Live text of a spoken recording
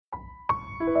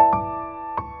Welcome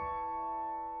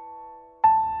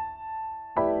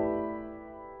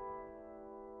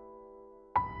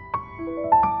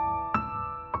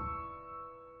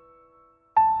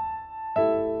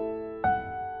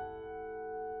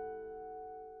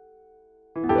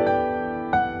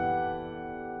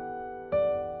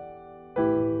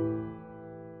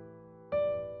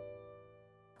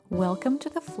to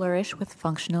the Flourish with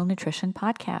Functional Nutrition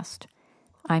podcast.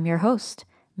 I'm your host,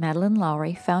 Madeline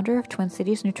Lowry, founder of Twin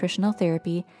Cities Nutritional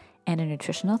Therapy and a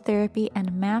nutritional therapy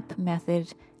and MAP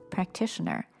method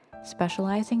practitioner,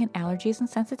 specializing in allergies and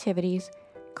sensitivities,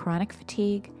 chronic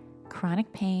fatigue,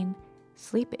 chronic pain,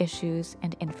 sleep issues,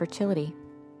 and infertility.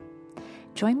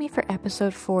 Join me for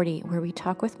episode 40, where we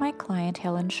talk with my client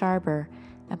Helen Sharber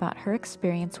about her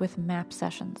experience with MAP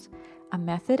sessions, a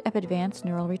method of advanced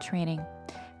neural retraining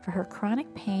for her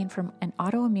chronic pain from an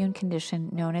autoimmune condition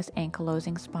known as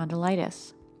ankylosing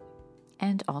spondylitis,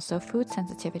 and also food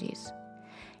sensitivities.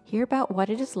 Hear about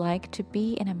what it is like to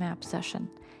be in a MAP session,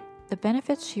 the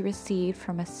benefits she received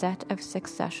from a set of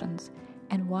 6 sessions,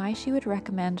 and why she would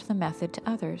recommend the method to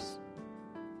others.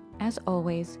 As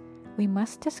always, we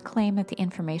must disclaim that the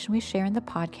information we share in the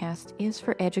podcast is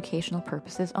for educational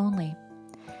purposes only.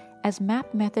 As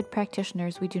MAP method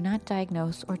practitioners, we do not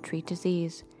diagnose or treat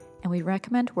disease, and we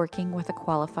recommend working with a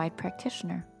qualified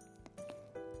practitioner.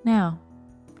 Now,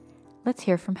 let's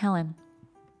hear from Helen.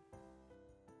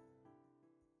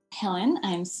 Helen,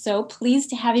 I'm so pleased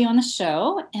to have you on the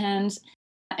show, and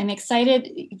I'm excited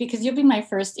because you'll be my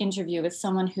first interview with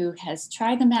someone who has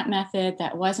tried the MAP method,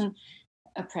 that wasn't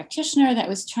a practitioner, that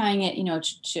was trying it,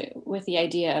 with the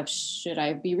idea of, should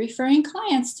I be referring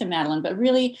clients to Madeline? But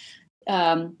really,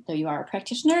 though you are a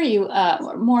practitioner, you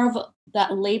are more of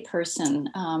that layperson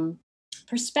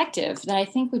perspective that I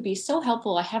think would be so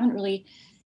helpful. I haven't really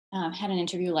had an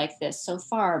interview like this so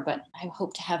far, but I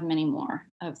hope to have many more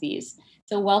of these.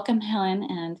 So welcome, Helen,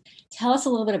 and tell us a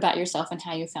little bit about yourself and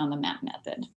how you found the MAP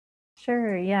method.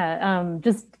 Sure, yeah.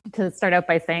 Just to start out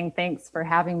by saying thanks for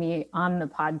having me on the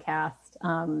podcast.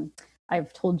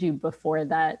 I've told you before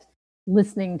that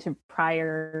listening to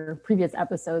previous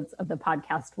episodes of the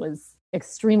podcast was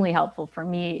extremely helpful for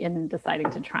me in deciding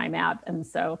to try MAP. And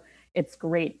so it's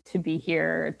great to be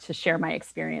here to share my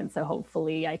experience. So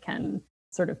hopefully I can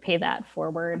sort of pay that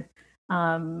forward.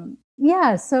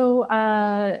 So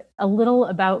a little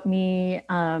about me,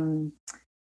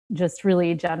 just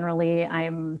really generally,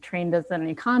 I'm trained as an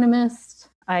economist.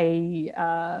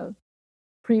 I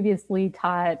previously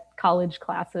taught college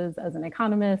classes as an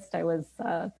economist. I was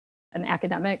an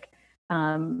academic.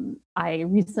 I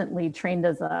recently trained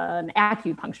as an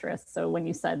acupuncturist. So when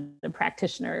you said a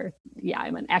practitioner, yeah,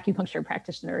 I'm an acupuncture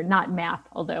practitioner, not MAP,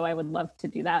 although I would love to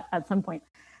do that at some point.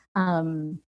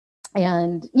 So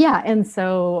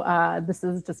this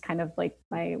is just kind of like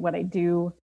what I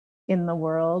do in the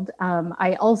world.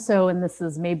 I also, and this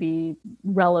is maybe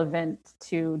relevant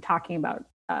to talking about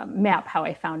MAP, how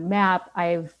I found MAP.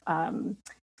 I've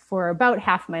for about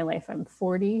half my life, I'm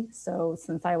 40. So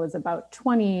since I was about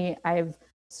 20, I've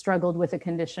struggled with a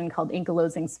condition called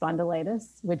ankylosing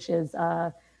spondylitis, which is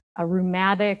a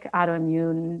rheumatic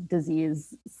autoimmune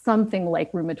disease, something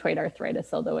like rheumatoid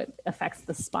arthritis, although it affects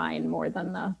the spine more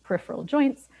than the peripheral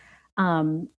joints.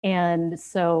 And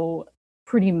so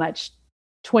pretty much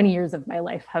 20 years of my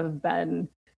life have been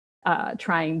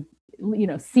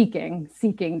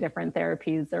seeking different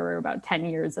therapies. There were about 10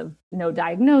 years of no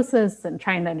diagnosis and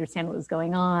trying to understand what was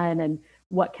going on and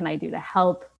what can I do to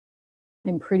help.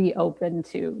 I'm pretty open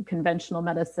to conventional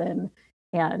medicine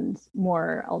and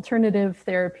more alternative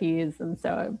therapies. And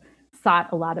so I've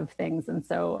sought a lot of things. And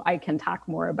so I can talk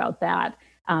more about that.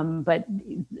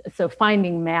 So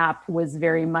finding MAP was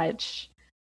very much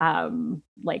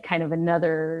like kind of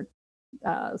another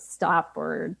stop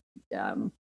or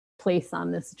place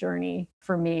on this journey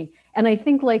for me. And I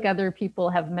think, like other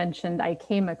people have mentioned, I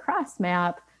came across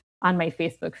MAP on my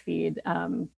Facebook feed.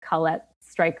 Colette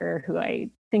Stryker, who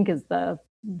I think is the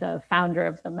founder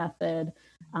of the method,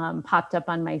 popped up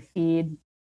on my feed.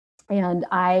 And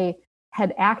I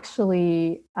had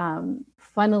actually,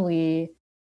 funnily,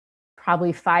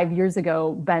 probably 5 years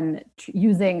ago, been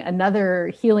using another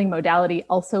healing modality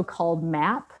also called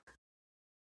MAP.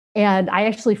 And I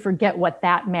actually forget what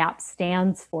that MAP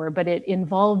stands for, but it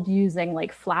involved using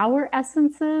like flower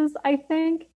essences, I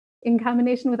think, in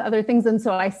combination with other things. And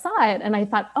so I saw it and I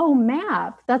thought, oh,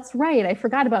 MAP, that's right. I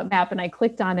forgot about MAP. And I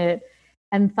clicked on it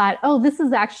and thought, oh, this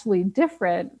is actually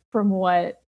different from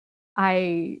what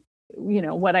I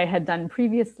had done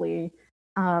previously.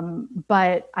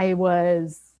 But I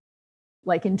was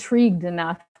like intrigued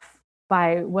enough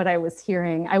by what I was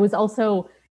hearing. I was also,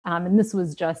 and this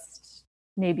was just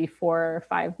maybe 4 or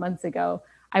 5 months ago,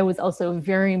 I was also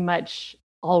very much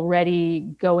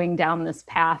already going down this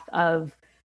path of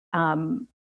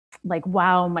like,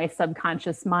 wow, my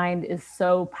subconscious mind is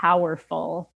so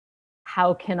powerful.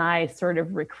 How can I sort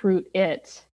of recruit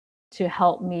it to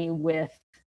help me with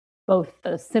both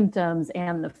the symptoms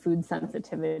and the food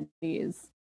sensitivities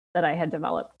that I had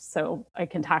developed? So I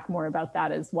can talk more about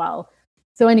that as well.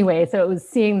 So anyway, so it was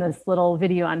seeing this little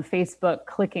video on Facebook,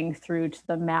 clicking through to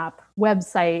the MAP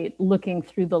website, looking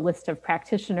through the list of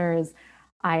practitioners.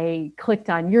 I clicked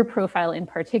on your profile in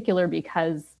particular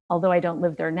because although I don't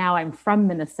live there now, I'm from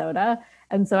Minnesota.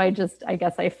 And so I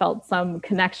guess I felt some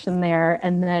connection there.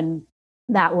 And then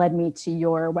that led me to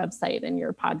your website and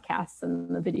your podcasts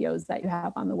and the videos that you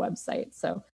have on the website.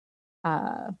 So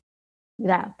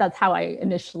that's how I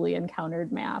initially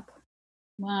encountered MAP.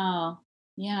 Wow.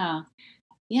 Yeah.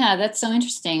 Yeah, that's so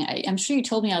interesting. I'm sure you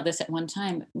told me all this at one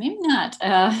time, but maybe not.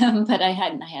 But I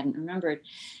hadn't remembered.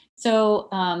 So,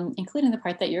 including the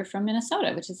part that you're from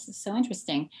Minnesota, which is so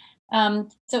interesting.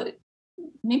 So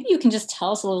maybe you can just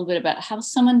tell us a little bit about how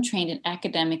someone trained in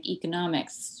academic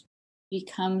economics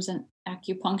becomes an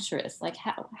acupuncturist. Like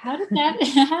how did that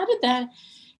how did that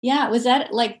yeah, was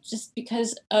that like just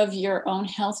because of your own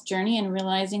health journey and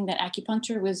realizing that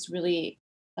acupuncture was really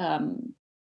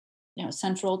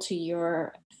central to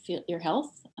your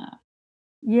health?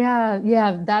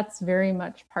 Yeah, that's very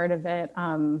much part of it.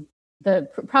 The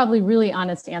probably really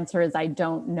honest answer is I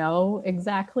don't know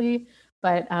exactly,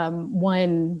 but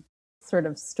one sort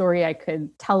of story I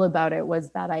could tell about it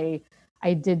was that I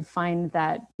did find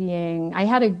that I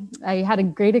had a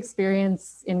great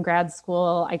experience in grad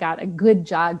school. I got a good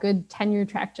job, good tenure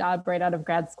track job right out of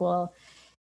grad school,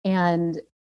 and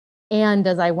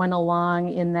as I went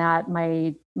along in that,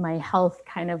 my health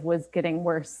kind of was getting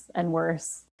worse and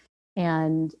worse,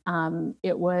 and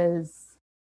it was.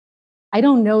 I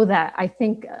don't know that. I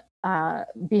think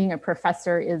being a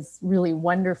professor is really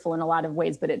wonderful in a lot of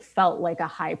ways, but it felt like a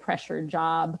high pressure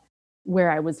job where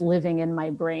I was living in my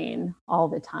brain all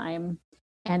the time.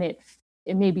 And it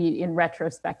maybe in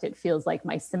retrospect, it feels like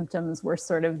my symptoms were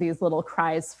sort of these little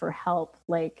cries for help,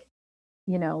 like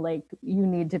you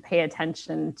need to pay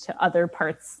attention to other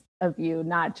parts of you,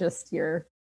 not just your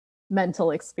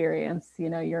mental experience,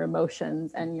 your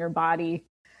emotions and your body.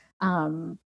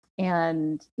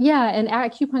 And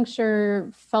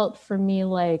acupuncture felt for me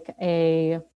like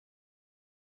a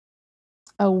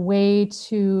way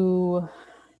to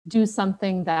do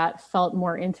something that felt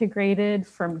more integrated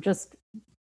from just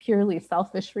purely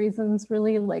selfish reasons,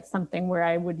 really, like something where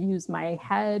I would use my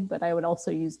head, but I would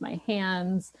also use my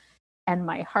hands and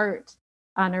my heart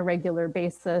on a regular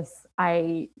basis.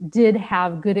 I did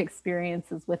have good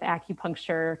experiences with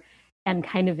acupuncture and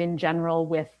kind of in general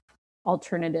with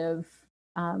alternative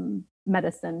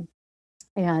medicine.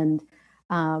 And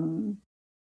and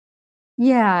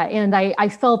I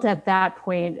felt at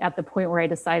the point where I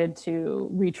decided to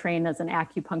retrain as an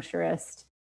acupuncturist,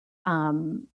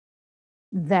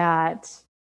 that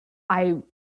I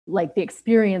like the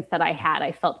experience that I had,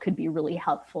 I felt could be really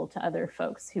helpful to other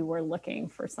folks who were looking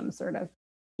for some sort of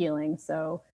healing.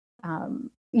 So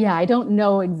I don't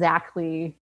know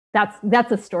exactly.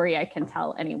 That's a story I can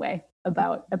tell anyway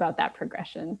about that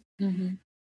progression. Mm-hmm.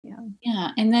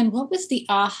 Yeah. And then what was the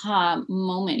aha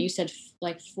moment? You said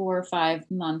like 4 or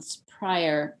 5 months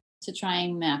prior to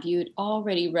trying MAP, you had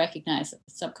already recognized that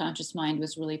the subconscious mind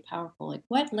was really powerful. Like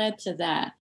what led to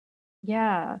that?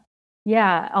 Yeah.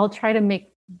 I'll try to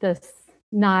make this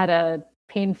not a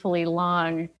painfully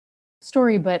long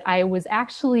story, but I was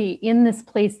actually in this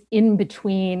place in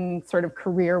between sort of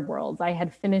career worlds. I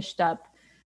had finished up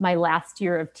my last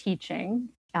year of teaching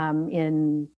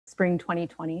in spring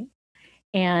 2020.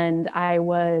 And I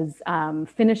was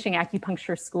finishing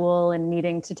acupuncture school and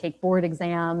needing to take board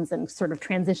exams and sort of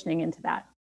transitioning into that.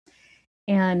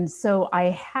 And so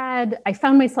I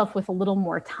found myself with a little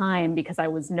more time because I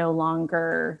was no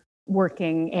longer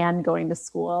working and going to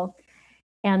school.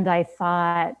 And I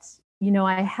thought,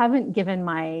 I haven't given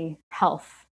my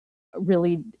health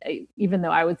really, even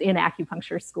though I was in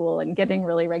acupuncture school and getting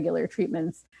really regular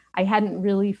treatments, I hadn't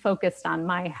really focused on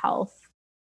my health.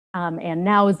 And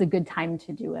now is a good time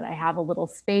to do it. I have a little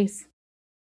space.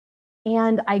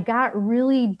 And I got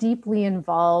really deeply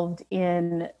involved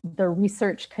in the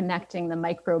research connecting the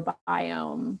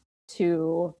microbiome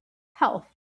to health,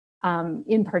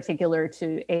 in particular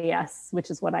to AS, which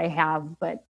is what I have.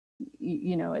 But,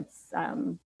 it's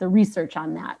the research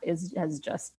on that has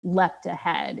just leapt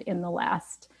ahead in the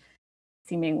last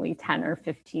seemingly 10 or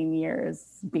 15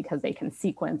 years because they can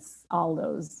sequence all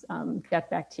those gut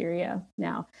bacteria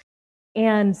now.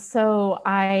 And so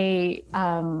I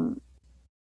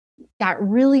got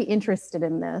really interested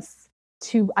in this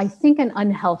to, I think, an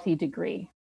unhealthy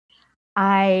degree.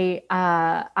 I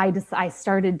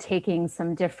started taking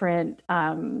some different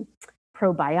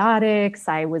probiotics.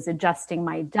 I was adjusting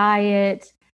my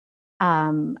diet,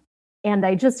 and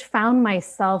I just found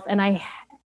myself. And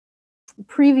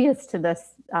previous to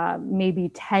this, maybe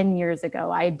 10 years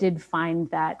ago, I did find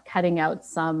that cutting out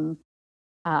some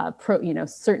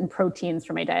certain proteins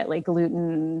from my diet, like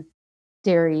gluten,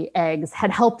 dairy, eggs,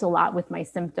 had helped a lot with my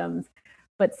symptoms.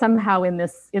 But somehow in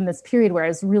this period where I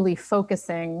was really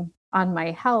focusing on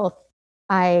my health,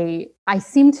 I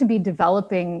seemed to be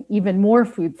developing even more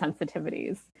food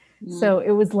sensitivities. So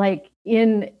it was like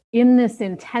in this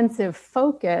intensive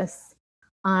focus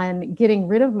on getting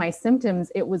rid of my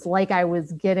symptoms, it was like I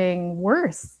was getting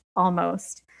worse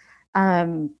almost.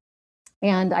 And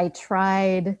I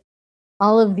tried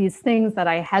all of these things that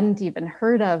I hadn't even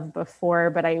heard of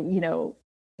before, but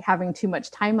having too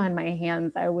much time on my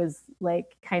hands, I was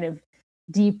like kind of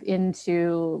deep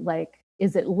into like,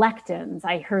 is it lectins?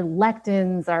 I heard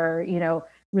lectins are,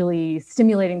 really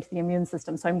stimulating to the immune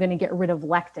system. So I'm going to get rid of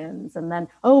lectins. And then,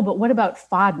 but what about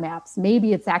FODMAPs?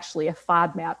 Maybe it's actually a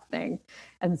FODMAP thing.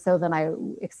 And so then I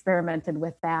experimented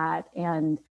with that,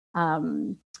 and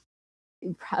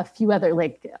a few other,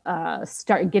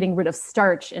 start getting rid of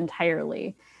starch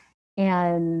entirely.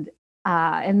 And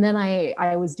then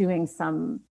I was doing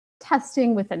some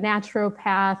testing with a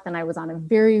naturopath, and I was on a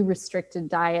very restricted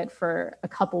diet for a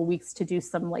couple weeks to do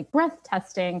some like breath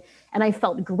testing. And I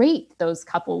felt great those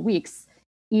couple weeks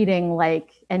eating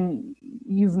and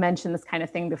you've mentioned this kind of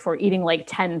thing before, eating like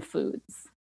 10 foods.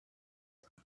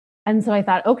 And so I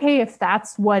thought, okay, if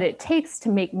that's what it takes to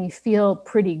make me feel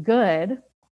pretty good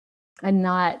and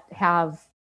not have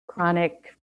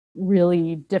chronic,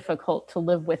 really difficult to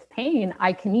live with pain,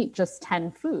 I can eat just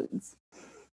 10 foods.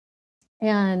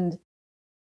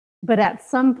 But at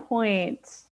some point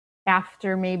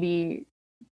after maybe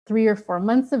 3 or 4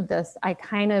 months of this, I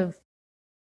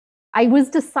was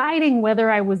deciding whether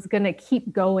I was going to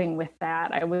keep going with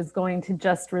that. I was going to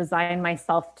just resign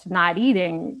myself to not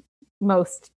eating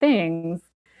most things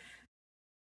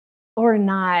or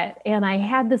not. And I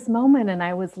had this moment and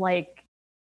I was like,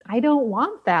 I don't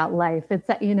want that life.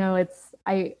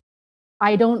 I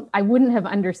wouldn't have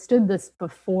understood this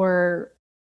before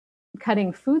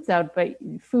cutting foods out, but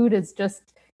food is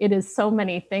it is so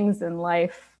many things in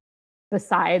life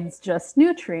besides just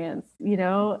nutrients.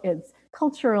 It's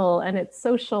cultural and it's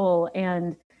social,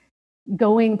 and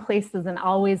going places and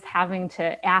always having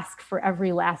to ask for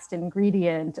every last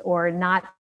ingredient, or not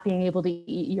being able to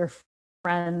eat your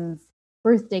friend's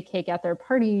birthday cake at their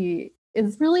party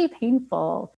is really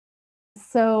painful.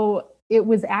 So it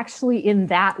was actually in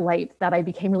that light that I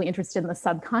became really interested in the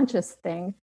subconscious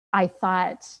thing. I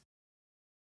thought,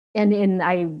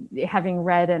 having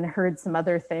read and heard some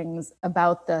other things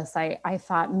about this, I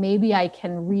thought maybe I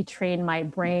can retrain my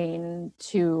brain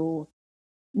to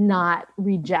not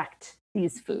reject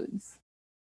these foods,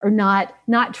 or not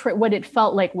what it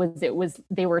felt like was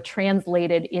they were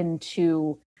translated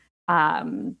into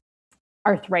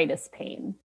arthritis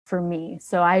pain for me.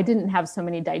 So I didn't have so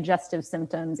many digestive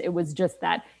symptoms. It was just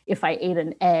that if I ate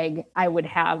an egg, I would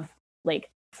have like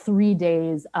 3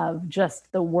 days of just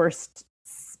the worst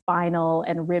spinal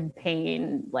and rib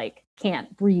pain, like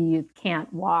can't breathe,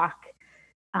 can't walk,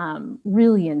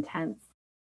 really intense.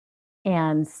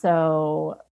 And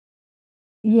so,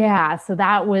 yeah, so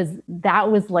that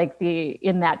was like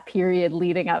in that period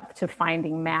leading up to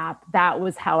finding MAP, that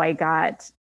was how I got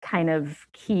kind of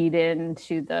keyed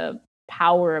into the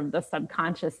power of the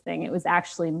subconscious thing. It was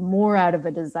actually more out of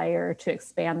a desire to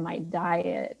expand my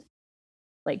diet,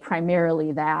 like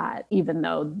primarily that, even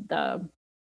though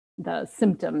the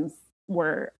symptoms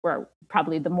were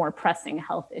probably the more pressing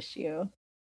health issue.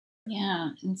 Yeah.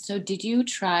 And so did you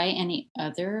try any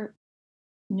other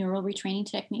neural retraining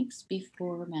techniques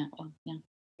before MAP? Oh,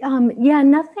 yeah.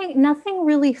 Nothing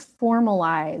really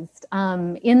formalized.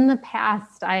 In the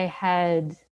past, I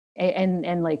had,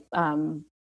 and like,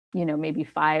 maybe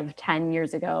 5-10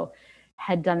 years ago,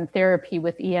 had done therapy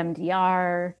with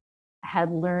EMDR,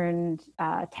 had learned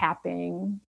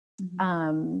tapping,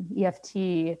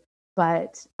 EFT,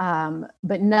 but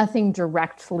nothing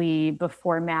directly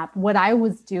before MAP. What I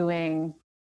was doing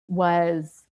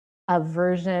was a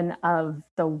version of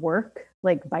The Work,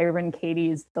 like Byron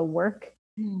Katie's The Work.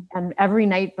 And every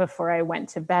night before I went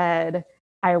to bed,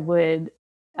 I would,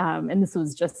 and this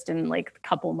was just in like a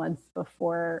couple months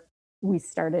before we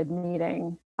started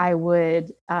meeting, I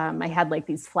had like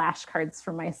these flashcards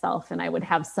for myself, and I would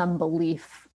have some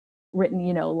belief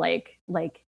written,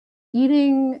 like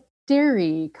eating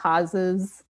dairy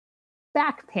causes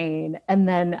back pain. And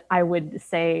then I would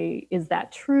say, is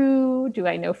that true? Do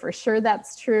I know for sure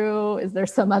that's true? Is there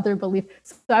some other belief?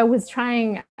 So I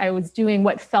was doing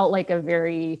what felt like a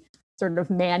very sort of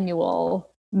manual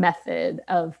method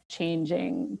of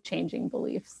changing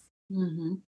beliefs.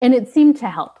 Mm-hmm. And it seemed to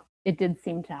help. It did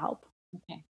seem to help.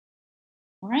 Okay.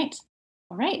 All right.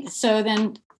 So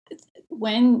then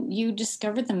when you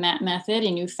discovered the MAP method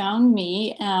and you found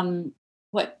me,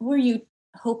 what were you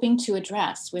hoping to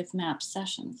address with MAP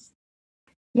sessions?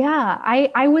 Yeah,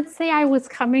 I would say I was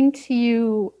coming to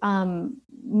you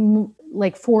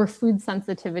like for food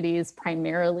sensitivities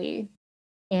primarily,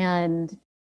 and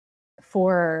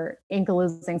for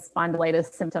ankylosing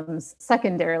spondylitis symptoms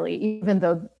secondarily, even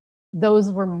though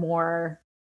those were more,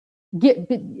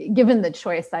 given the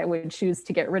choice, I would choose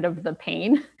to get rid of the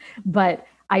pain. But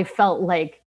I felt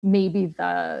like maybe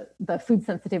the food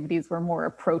sensitivities were more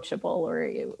approachable, or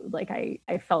like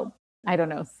I felt, I don't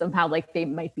know, somehow like they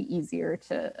might be easier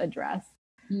to address.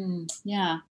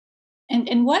 Yeah.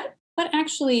 And what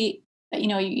actually,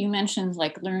 you mentioned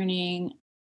like learning,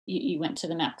 you went to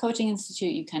the MAP Coaching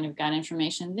Institute, you kind of got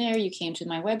information there, you came to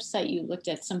my website, you looked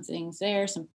at some things there,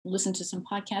 listened to some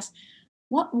podcasts.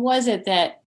 What was it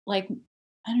that, like,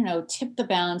 I don't know, tipped the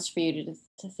balance for you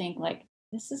to think like,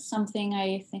 this is something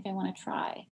I think I want to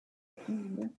try?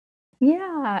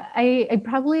 Yeah, I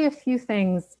probably a few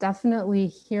things. Definitely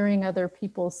hearing other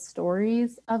people's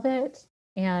stories of it.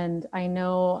 And I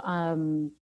know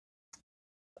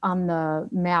on the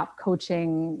MAP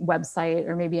coaching website,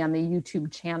 or maybe on the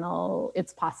YouTube channel,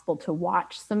 it's possible to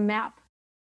watch some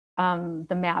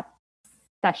the MAP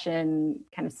session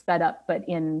kind of sped up, but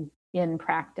in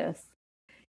practice.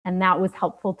 And that was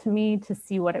helpful to me to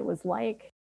see what it was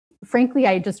like. Frankly,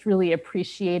 I just really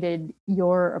appreciated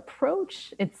your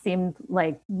approach. It seemed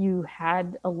like you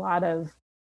had a lot of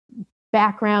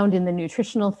background in the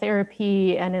nutritional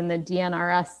therapy and in the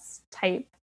DNRS type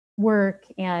work.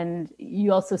 And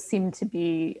you also seem to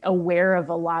be aware of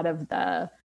a lot of the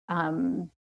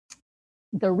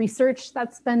research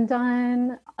that's been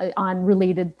done on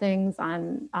related things,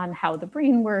 on how the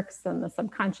brain works and the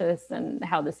subconscious and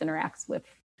how this interacts with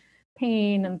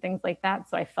pain and things like that.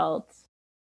 So I felt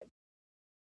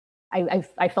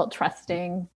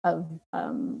trusting of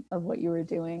what you were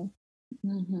doing.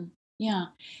 Mm-hmm. Yeah.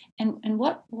 And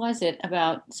what was it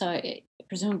about? So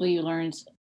presumably you learned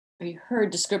or you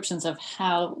heard descriptions of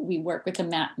how we work with the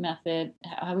MAP method,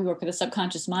 how we work with the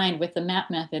subconscious mind with the MAP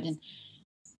method. And,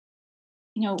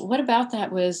 what about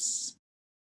that was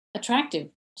attractive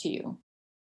to you?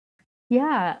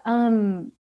 Yeah.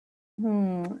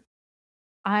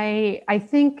 I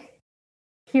think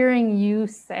hearing you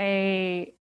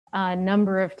say a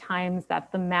number of times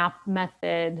that the MAP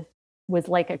method was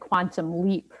like a quantum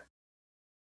leap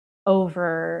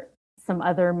over some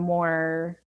other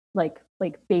more like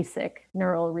basic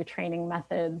neural retraining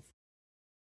methods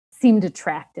seemed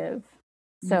attractive.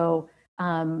 So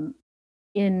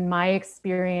in my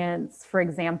experience, for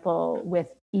example, with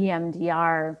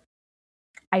EMDR,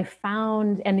 I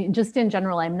found, and just in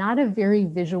general, I'm not a very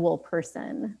visual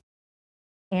person.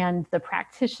 And the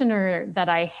practitioner that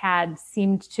I had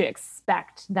seemed to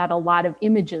expect that a lot of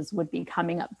images would be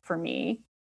coming up for me.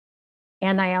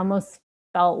 And I almost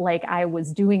felt like I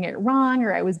was doing it wrong,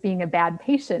 or I was being a bad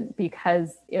patient,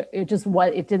 because it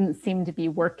didn't seem to be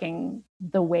working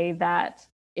the way that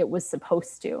it was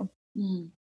supposed to.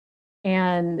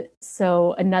 And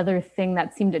so another thing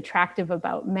that seemed attractive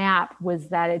about MAP was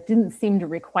that it didn't seem to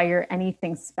require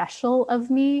anything special of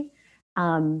me.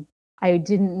 I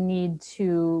didn't need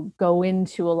to go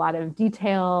into a lot of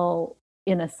detail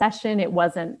in a session. It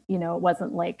wasn't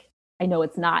like, I know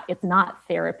it's not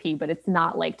therapy, but it's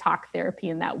not like talk therapy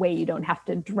in that way. You don't have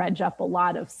to dredge up a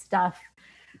lot of stuff.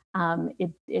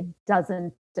 It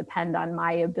doesn't depend on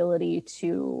my ability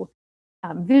to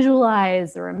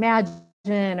visualize or imagine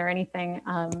or anything.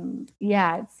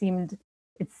 It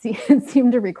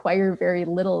seemed to require very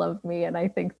little of me, and I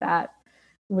think that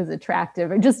was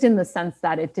attractive, just in the sense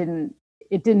that it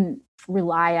didn't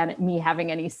rely on me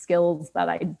having any skills that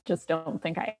I just don't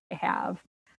think I have.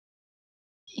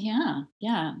 Yeah.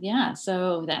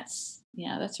 So that's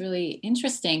really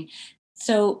interesting.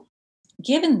 So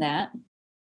given that,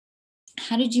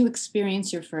 how did you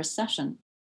experience your first session?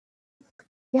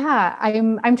 Yeah,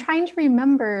 I'm trying to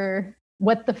remember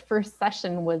what the first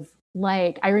session was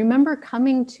like. I remember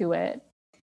coming to it,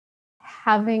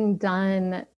 having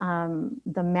done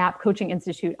the MAP Coaching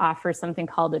Institute offers something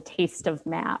called a Taste of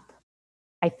MAP.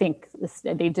 I think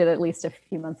they did at least a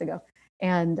few months ago,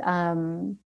 and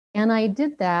I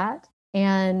did that.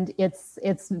 And it's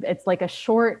like a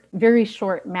very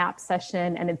short MAP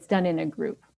session, and it's done in a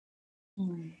group.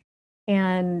 Mm.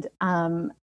 And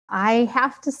I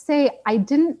have to say, I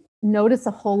didn't notice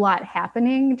a whole lot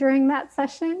happening during that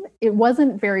session. It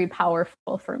wasn't very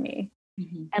powerful for me.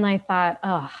 Mm-hmm. And I thought,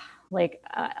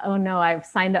 oh no, I've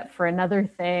signed up for another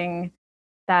thing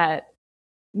that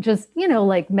just,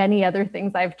 like many other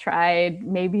things I've tried,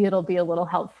 maybe it'll be a little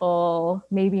helpful,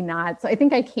 maybe not. So I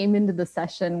think I came into the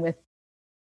session with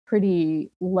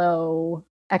pretty low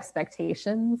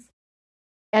expectations.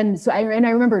 And so I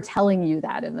remember telling you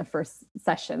that in the first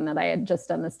session that I had just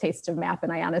done this taste of MAP,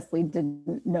 and I honestly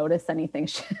didn't notice anything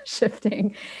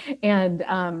shifting. And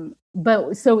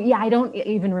but so yeah, I don't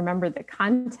even remember the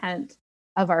content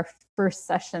of our first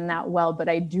session that well, but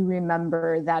I do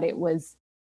remember that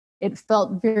it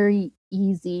felt very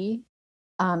easy.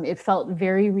 It felt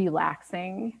very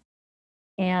relaxing.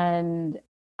 And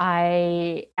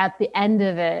at the end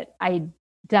of it, I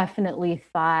definitely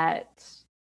thought,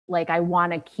 like, I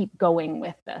want to keep going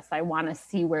with this. I want to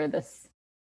see where this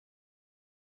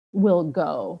will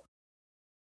go.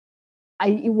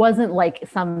 It wasn't like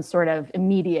some sort of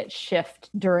immediate shift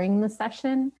during the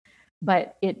session,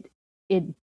 but it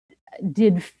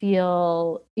did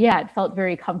feel, it felt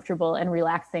very comfortable and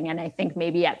relaxing. And I think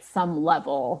maybe at some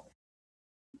level,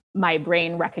 my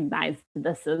brain recognized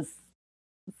this as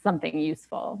something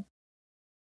useful.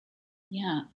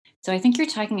 Yeah. So I think you're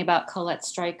talking about Colette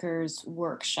Stryker's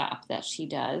workshop that she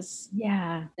does.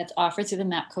 Yeah. That's offered through the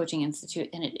MAP Coaching Institute,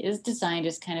 and it is designed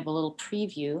as kind of a little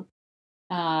preview.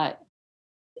 I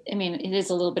mean, it is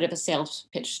a little bit of a sales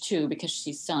pitch too, because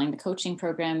she's selling the coaching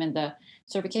program and the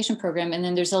certification program. And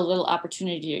then there's a little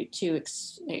opportunity to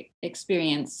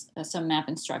experience some MAP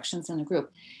instructions in the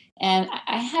group. And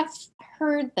I have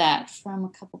heard that from a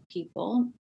couple people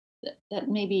that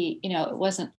maybe, it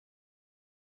wasn't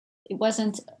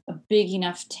a big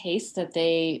enough taste that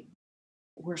they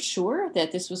were sure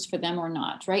that this was for them or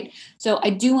not, right? So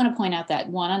I do want to point out that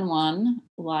one-on-one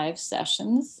live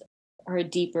sessions are a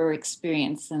deeper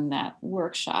experience than that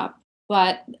workshop.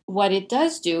 But what it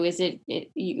does do is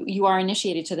you are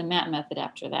initiated to the MAP method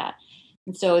after that.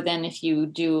 And so then if you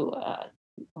do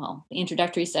the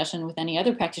introductory session with any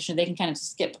other practitioner, they can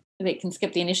skip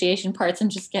the initiation parts and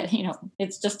just get,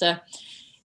 it's just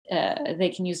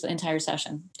they can use the entire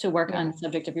session to work on the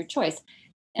subject of your choice.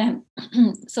 And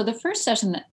so the first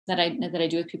session that I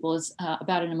do with people is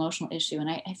about an emotional issue, and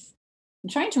I'm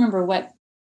trying to remember what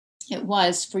it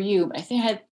was for you, but I think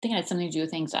it had something to do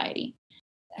with anxiety.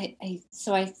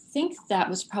 So I think that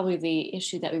was probably the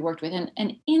issue that we worked with,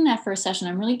 and in that first session,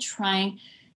 I'm really trying.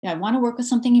 I want to work with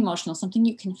something emotional, something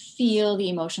you can feel the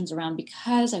emotions around,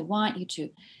 because I want you to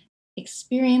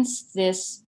experience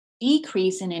this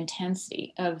decrease in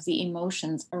intensity of the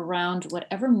emotions around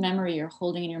whatever memory you're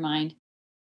holding in your mind,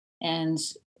 and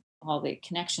all the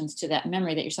connections to that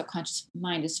memory that your subconscious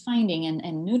mind is finding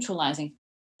and neutralizing.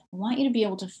 I want you to be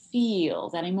able to feel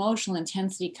that emotional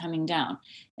intensity coming down.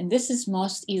 And this is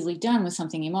most easily done with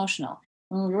something emotional.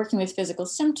 When we're working with physical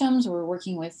symptoms, or we're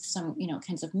working with some,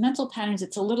 kinds of mental patterns,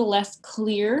 it's a little less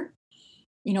clear,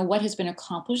 what has been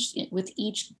accomplished with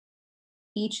each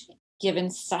given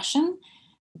session,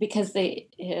 because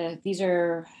these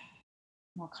are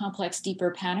more complex,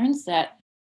 deeper patterns that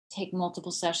take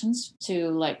multiple sessions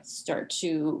to start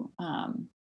to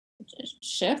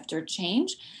shift or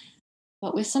change.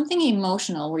 But with something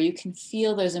emotional, where you can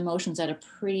feel those emotions at a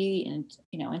pretty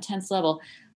intense level,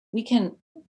 we can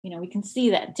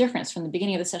see that difference from the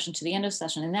beginning of the session to the end of the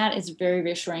session, and that is very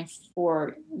reassuring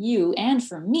for you and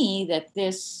for me, that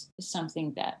this is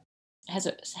something that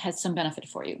has some benefit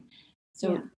for you.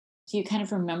 So do you kind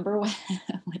of remember what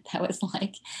that was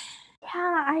like?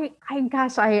 Yeah,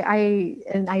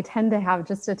 I tend to have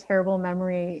just a terrible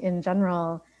memory in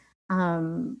general.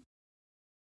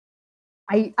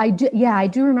 I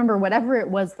do remember whatever it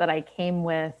was that I came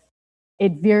with,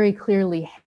 it very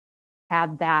clearly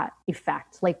had that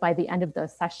effect. Like by the end of the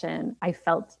session, I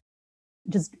felt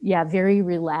just, very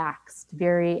relaxed,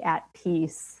 very at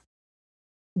peace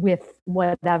with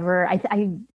whatever. I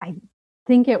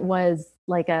think it was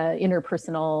like a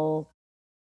interpersonal,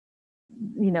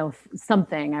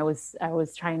 something I was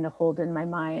trying to hold in my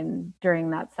mind during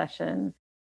that session.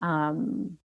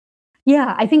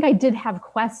 I think I did have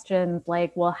questions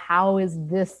like, well, how is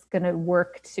this going to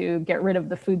work to get rid of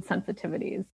the food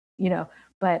sensitivities?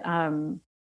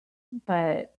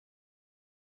 But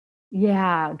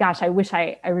yeah, gosh, I wish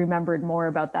I remembered more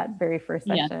about that very first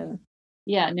session.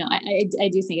 Yeah, no, I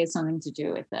do think it's something to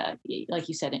do with like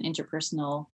you said, an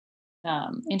interpersonal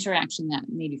interaction that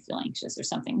made you feel anxious or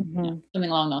something, something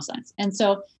along those lines. And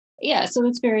so, so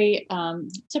it's very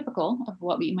typical of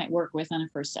what we might work with on a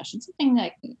first session. Something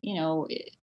that,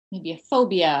 maybe a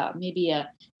phobia, maybe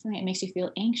something that makes you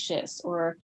feel anxious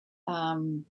or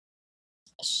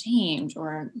ashamed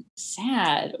or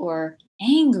sad or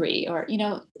angry, or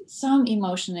some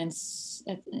emotion in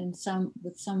some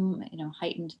with some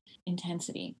heightened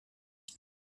intensity.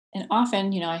 And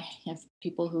often, I have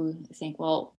people who think,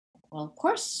 well, of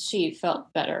course she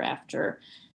felt better after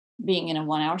being in a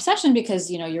 1 hour session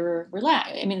because you're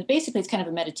relaxed. I mean, basically, it's kind of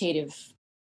a meditative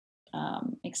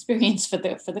experience for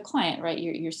the client, right?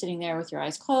 You're sitting there with your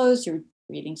eyes closed, you're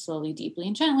breathing slowly, deeply,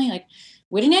 and gently. Like,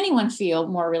 wouldn't anyone feel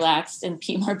more relaxed and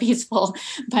be more peaceful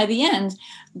by the end?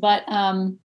 But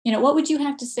what would you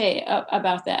have to say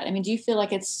about that? I mean, do you feel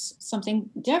like it's something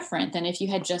different than if you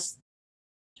had just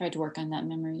tried to work on that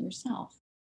memory yourself?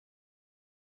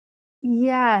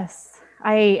 Yes,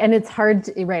 and it's hard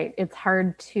to, right. It's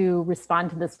hard to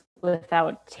respond to this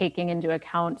without taking into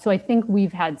account. So I think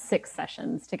we've had 6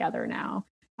 sessions together now.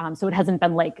 So it hasn't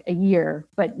been like a year,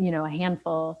 but a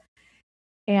handful.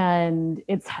 And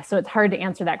it's hard to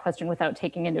answer that question without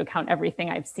taking into account everything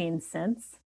I've seen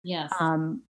since. Yes.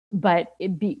 But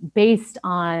based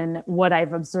on what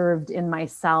I've observed in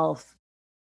myself,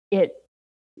 it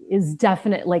is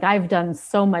definite. Like, I've done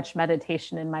so much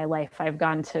meditation in my life. I've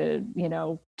gone to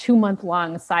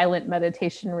 2-month-long silent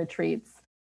meditation retreats.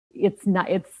 It's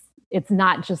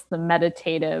not just the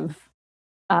meditative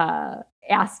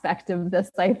aspect of this.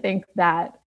 I think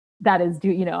that is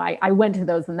I went to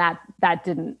those, and that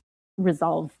didn't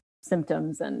resolve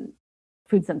symptoms and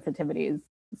food sensitivities.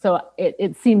 So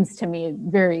it seems to me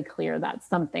very clear that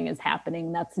something is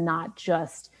happening that's not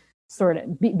just sort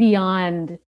of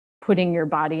beyond putting your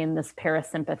body in this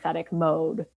parasympathetic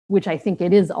mode, which I think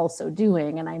it is also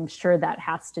doing. And I'm sure that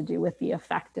has to do with the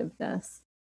effectiveness,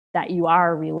 that you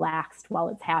are relaxed while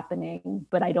it's happening.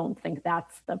 But I don't think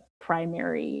that's the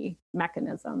primary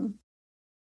mechanism.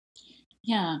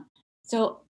 Yeah.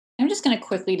 So I'm just going to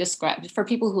quickly describe for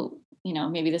people who,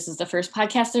 maybe this is the first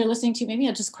podcast they're listening to. Maybe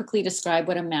I'll just quickly describe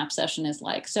what a MAP session is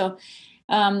like. So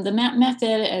the MAP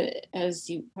method, as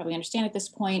you probably understand at this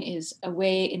point, is a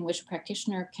way in which a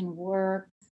practitioner can work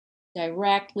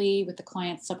directly with the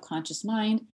client's subconscious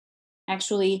mind.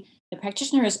 Actually, the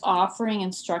practitioner is offering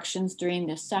instructions during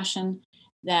this session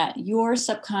that your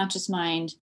subconscious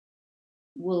mind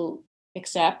will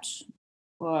accept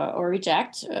or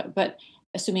reject, but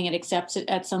assuming it accepts it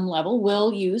at some level,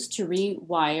 will use to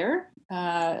rewire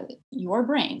your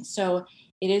brain. So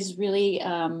it is really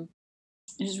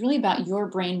about your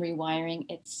brain rewiring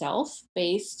itself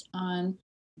based on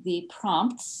the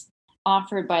prompts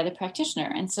offered by the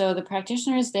practitioner. And so the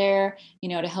practitioner is there,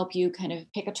 to help you kind of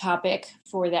pick a topic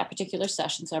for that particular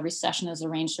session. So every session is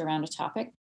arranged around a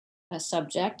topic, a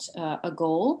subject, a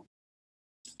goal.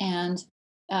 And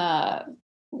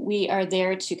we are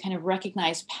there to kind of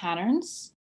recognize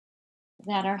patterns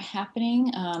that are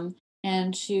happening,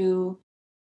 and to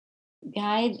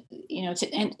guide,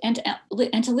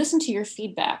 and to listen to your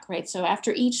feedback, right? So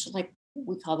after each, like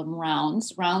we call them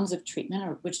rounds of treatment,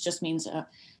 or which just means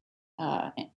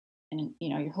and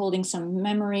you're holding some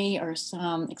memory or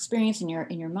some experience in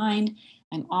your mind.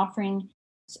 I'm offering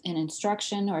an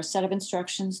instruction or a set of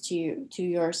instructions to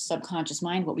your subconscious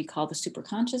mind, what we call the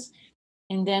superconscious.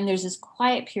 And then there's this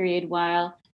quiet period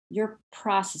while you're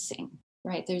processing,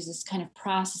 right? There's this kind of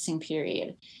processing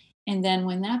period. And then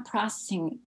when that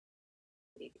processing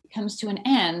comes to an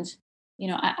end,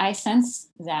 I sense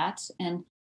that, and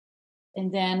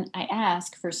then I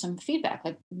ask for some feedback,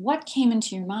 like what came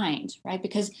into your mind, right?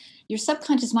 Because your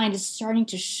subconscious mind is starting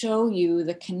to show you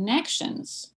the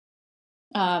connections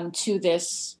to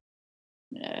this,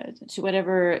 to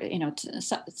whatever,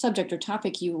 subject or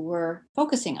topic you were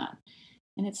focusing on.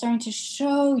 And it's starting to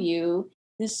show you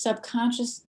this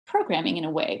subconscious programming in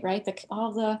a way, right?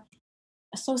 All the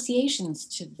associations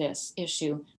to this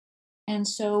issue. And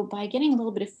so by getting a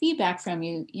little bit of feedback from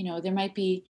you, there might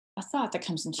be a thought that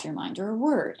comes into your mind, or a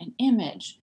word, an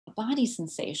image, a body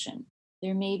sensation.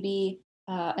 There may be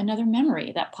another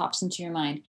memory that pops into your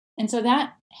mind. And so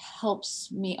that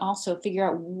helps me also figure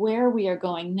out where we are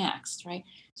going next, right?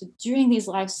 So during these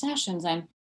live sessions, I'm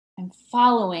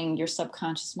following your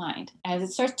subconscious mind. As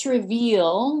it starts to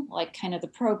reveal, like kind of the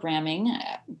programming,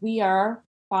 we are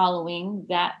following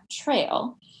that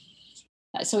trail.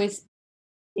 So it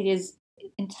is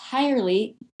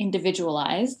entirely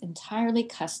individualized, entirely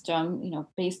custom,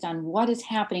 based on what is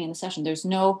happening in the session. There's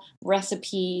no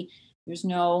recipe, there's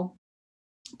no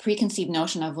preconceived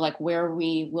notion of like where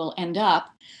we will end up.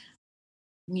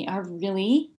 We are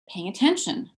really paying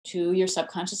attention to your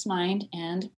subconscious mind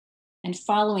and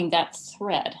following that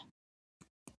thread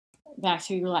back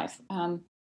through your life.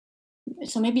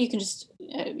 So maybe you can just,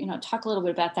 talk a little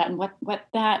bit about that and what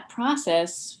that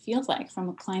process feels like from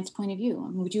a client's point of view.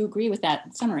 Would you agree with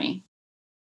that summary?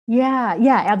 Yeah,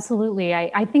 absolutely.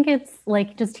 I think it's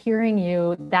like just hearing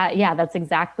you that, yeah, that's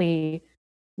exactly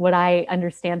what I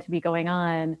understand to be going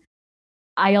on.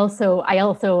 I also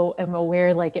am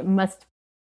aware like it must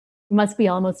be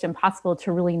almost impossible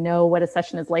to really know what a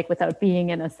session is like without being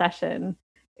in a session.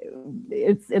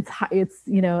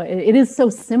 It is so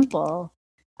simple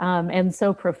and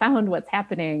so profound what's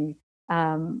happening.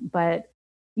 But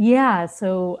yeah,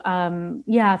 so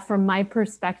yeah, from my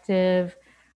perspective,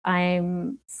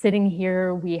 I'm sitting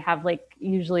here. We have like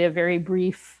usually a very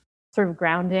brief sort of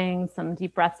grounding, some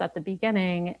deep breaths at the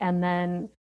beginning, and then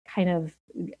kind of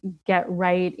get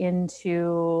right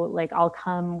into like I'll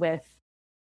come with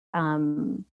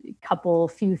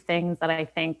few things that I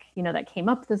think, that came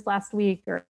up this last week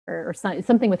or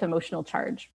something with emotional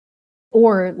charge,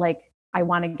 or like I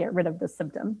want to get rid of the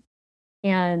symptom.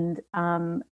 And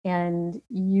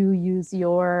you use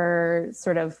your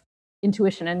sort of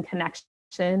intuition and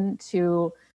connection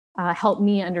to help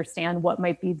me understand what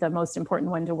might be the most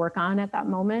important one to work on at that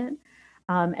moment.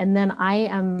 And then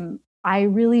I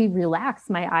really relax.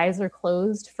 My eyes are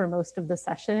closed for most of the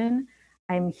session.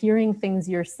 I'm hearing things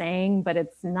you're saying, but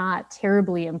it's not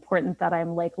terribly important that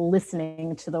I'm like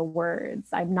listening to the words.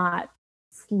 I'm not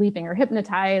sleeping or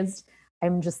hypnotized.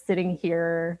 I'm just sitting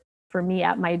here for me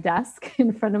at my desk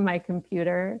in front of my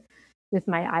computer with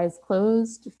my eyes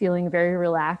closed, feeling very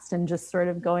relaxed and just sort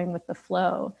of going with the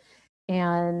flow.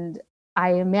 And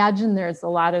I imagine there's a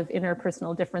lot of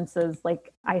interpersonal differences.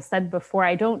 Like I said before,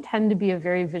 I don't tend to be a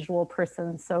very visual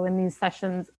person. So in these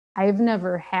sessions, I've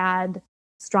never had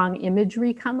strong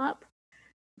imagery come up.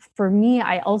 For me,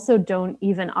 I also don't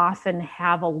even often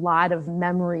have a lot of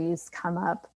memories come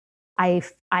up. I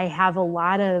have a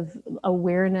lot of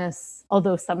awareness,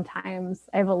 although sometimes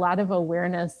I have a lot of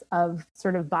awareness of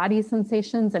sort of body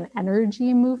sensations and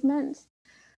energy movement.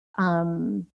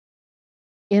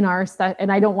 In our set,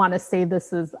 and I don't want to say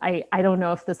this is, I don't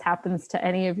know if this happens to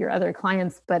any of your other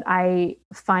clients, but I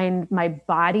find my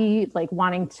body like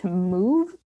wanting to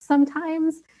move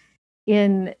sometimes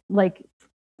in like, it's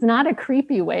not a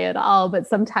creepy way at all, but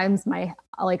sometimes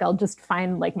I'll just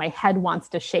find like my head wants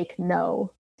to shake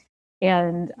no.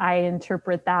 And I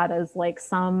interpret that as like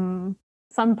some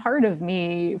part of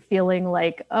me feeling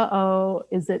like, uh-oh,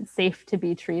 is it safe to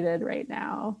be treated right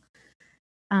now?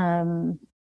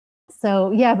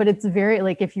 So yeah, but it's very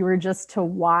like if you were just to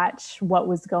watch what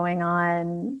was going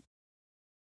on,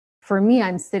 for me,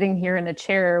 I'm sitting here in a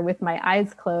chair with my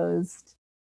eyes closed,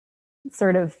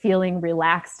 sort of feeling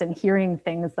relaxed and hearing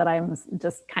things that I'm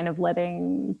just kind of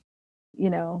letting,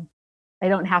 I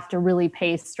don't have to really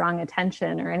pay strong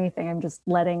attention or anything. I'm just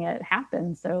letting it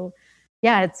happen. So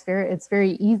yeah, it's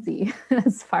very easy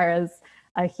as far as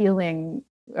a healing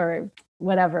or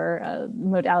whatever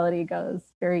modality goes.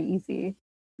 Very easy.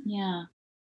 Yeah.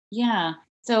 Yeah.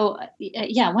 So,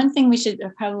 yeah, one thing we should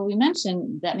probably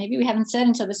mention that maybe we haven't said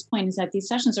until this point is that these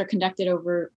sessions are conducted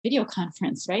over video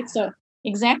conference, right? So,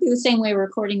 exactly the same way we're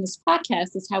recording this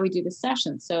podcast is how we do the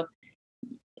session. So,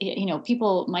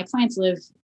 my clients live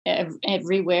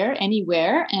everywhere,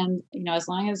 anywhere. And, as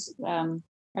long as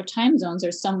our time zones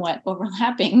are somewhat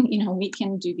overlapping, we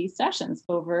can do these sessions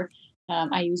over,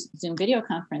 I use Zoom video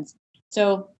conference.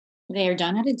 So, they are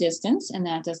done at a distance, and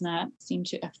that does not seem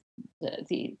to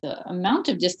the amount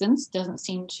of distance doesn't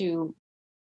seem to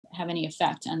have any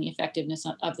effect on the effectiveness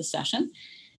of the session.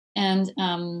 And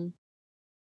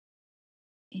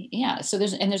so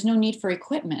there's no need for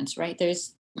equipment, right?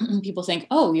 There's people think,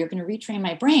 oh, you're going to retrain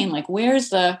my brain. Like, where's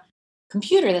the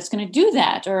computer that's going to do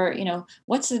that? Or,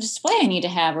 what's the display I need to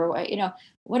have? Or,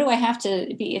 what do I have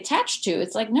to be attached to?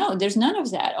 It's like, no, there's none of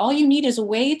that. All you need is a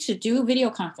way to do video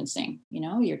conferencing,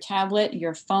 your tablet,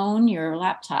 your phone, your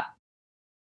laptop.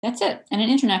 That's it. And an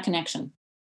internet connection.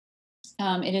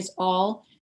 It is all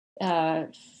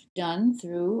done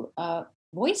through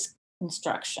voice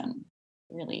instruction,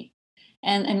 really.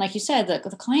 And like you said, the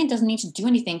client doesn't need to do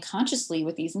anything consciously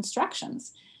with these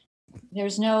instructions.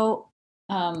 There's no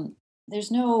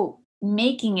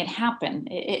making it happen.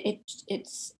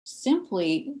 It's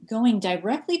simply going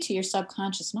directly to your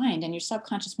subconscious mind, and your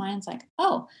subconscious mind's like,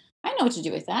 oh, I know what to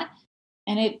do with that,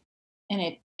 and it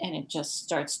just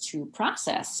starts to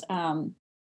process.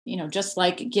 Just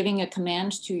like giving a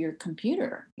command to your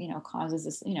computer, causes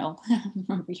this,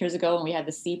 years ago when we had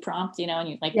the C prompt, and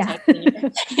you like typed in your,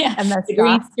 the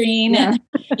green screen, and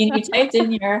you typed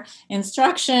in your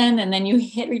instruction, and then you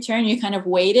hit return, you kind of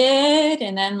waited,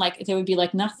 and then like there would be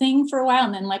like nothing for a while,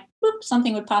 and then like boop,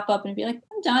 something would pop up and be like,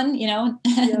 I'm done,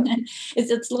 and then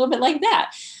it's a little bit like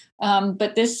that.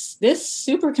 But this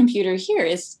supercomputer here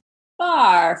is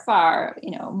far, far,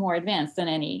 more advanced than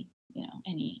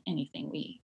anything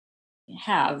we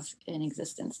have in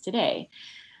existence today.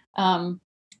 So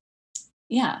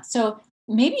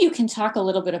maybe you can talk a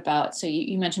little bit about, so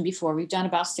you mentioned before, we've done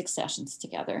about 6 sessions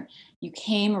together. You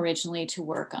came originally to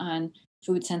work on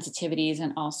food sensitivities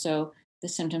and also the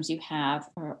symptoms you have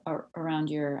around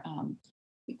your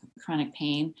chronic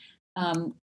pain.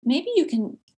 Maybe you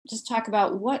can just talk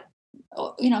about what,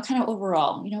 kind of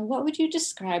overall, what would you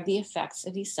describe the effects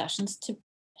of these sessions to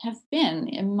have been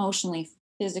emotionally,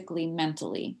 physically,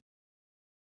 mentally?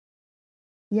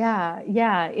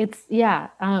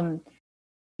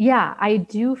 I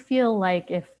do feel like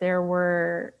if there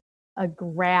were a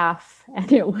graph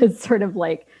and it was sort of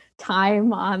like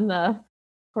time on the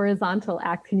horizontal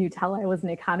axis, can you tell I was an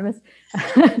economist?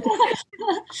 Time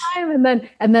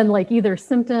and then like either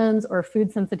symptoms or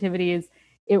food sensitivities,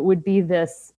 it would be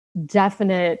this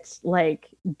definite like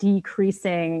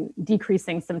decreasing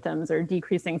symptoms or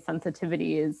decreasing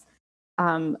sensitivities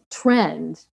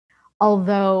trend.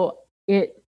 Although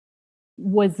it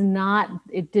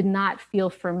did not feel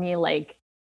for me like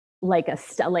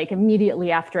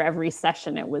immediately after every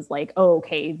session it was like, oh,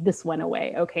 okay, this went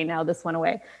away, okay, now this went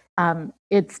away.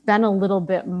 It's been a little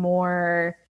bit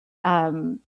more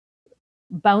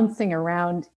bouncing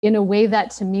around in a way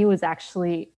that to me was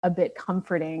actually a bit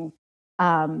comforting.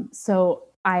 So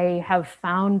I have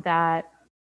found that,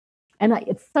 and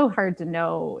it's so hard to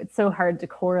know, it's so hard to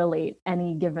correlate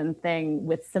any given thing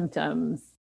with symptoms.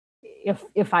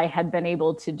 If I had been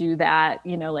able to do that,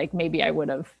 like maybe I would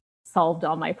have solved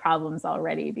all my problems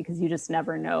already, because you just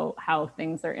never know how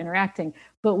things are interacting.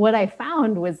 But what I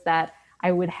found was that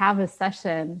I would have a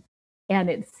session and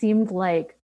it seemed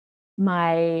like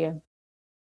I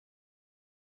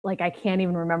can't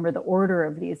even remember the order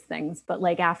of these things, but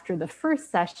like after the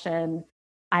first session,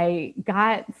 I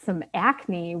got some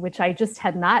acne, which I just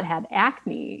had not had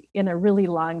acne in a really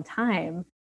long time.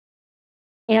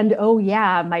 And oh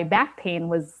yeah, my back pain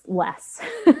was less.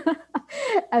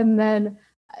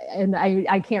 And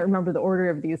I can't remember the order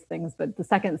of these things, but the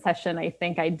second session, I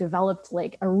think I developed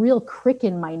like a real crick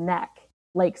in my neck,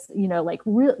 like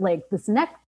this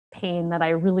neck pain that I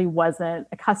really wasn't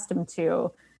accustomed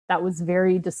to. That was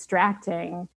very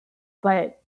distracting.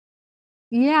 But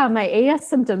yeah, my AS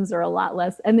symptoms are a lot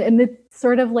less. And it's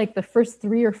sort of like the first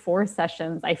 3 or 4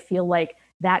 sessions, I feel like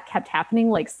that kept happening,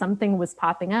 like something was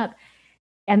popping up.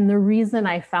 And the reason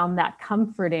I found that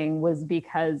comforting was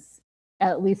because,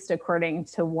 at least according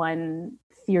to one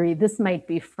theory, this might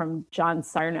be from John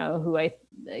Sarno, who I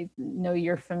know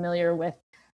you're familiar with.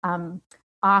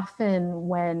 Often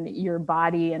when your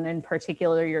body, and in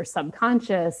particular your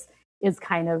subconscious, is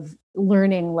kind of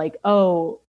learning like,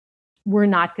 oh, we're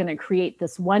not going to create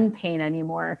this one pain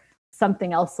anymore,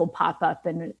 something else will pop up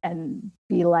and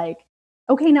be like,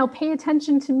 okay, now pay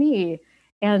attention to me.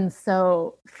 And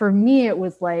so for me, it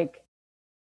was like,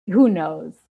 who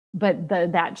knows? But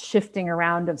that shifting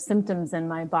around of symptoms in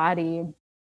my body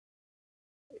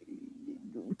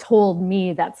told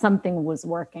me that something was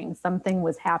working, something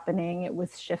was happening, it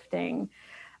was shifting.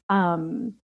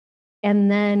 And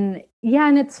then,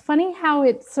 and it's funny how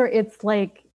it's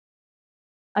like,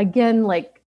 again,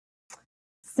 like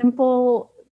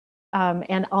simple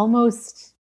and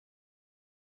almost,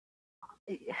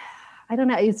 I don't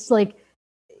know, it's like,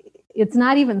 it's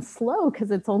not even slow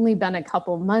because it's only been a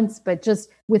couple months, but just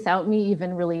without me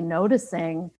even really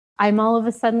noticing, I'm all of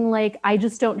a sudden like, I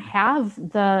just don't have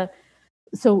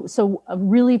so a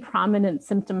really prominent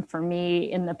symptom for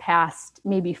me in the past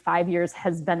maybe 5 years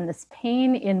has been this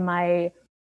pain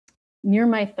near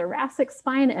my thoracic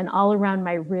spine and all around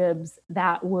my ribs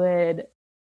that would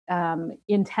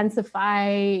intensify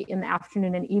in the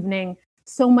afternoon and evening,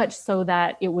 so much so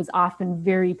that it was often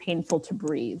very painful to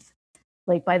breathe.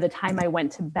 Like by the time I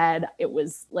went to bed, it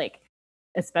was like,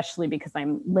 especially because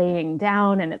I'm laying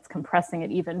down and it's compressing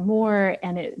it even more.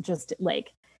 And it just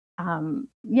like,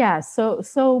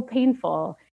 so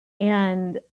painful.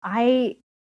 And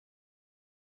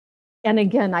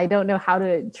again, I don't know how to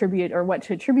attribute or what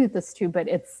to attribute this to, but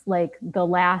it's like the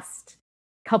last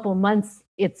couple months,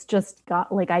 it's just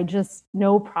got like, I just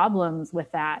no problems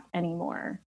with that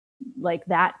anymore. Like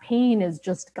that pain is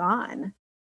just gone.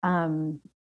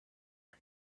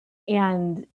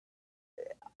 And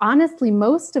honestly,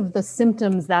 most of the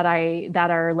symptoms that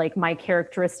are like my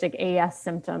characteristic AS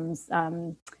symptoms,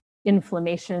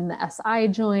 inflammation in the SI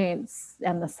joints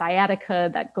and the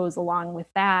sciatica that goes along with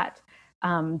that,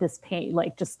 this pain,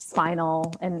 like just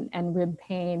spinal and rib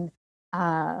pain.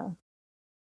 I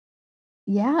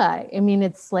mean,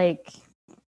 it's like,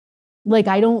 like,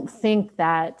 I don't think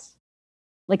that,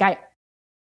 like,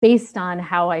 based on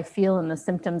how I feel and the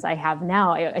symptoms I have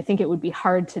now, I think it would be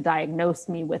hard to diagnose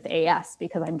me with AS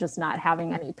because I'm just not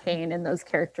having any pain in those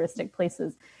characteristic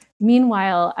places.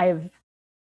 Meanwhile, I'm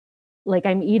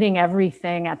eating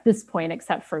everything at this point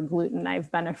except for gluten.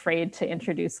 I've been afraid to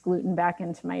introduce gluten back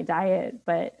into my diet,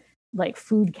 but like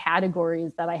food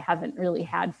categories that I haven't really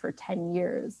had for 10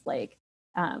 years, like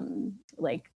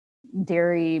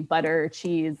dairy, butter,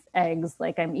 cheese, eggs,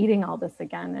 like I'm eating all this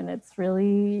again. And it's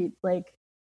really like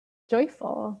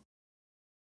joyful.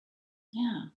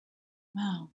 Yeah.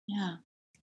 Wow. Yeah.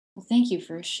 Well, thank you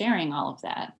for sharing all of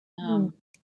that.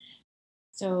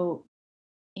 So,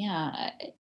 yeah,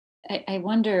 I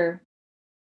wonder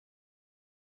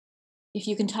if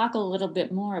you can talk a little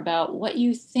bit more about what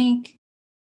you think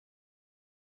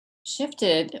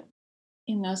shifted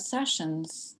in those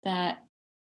sessions that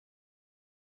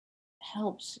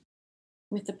helped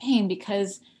with the pain.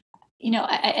 Because,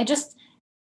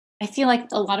 I feel like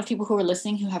a lot of people who are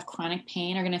listening who have chronic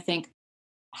pain are going to think,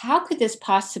 how could this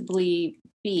possibly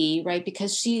be, right?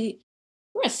 Because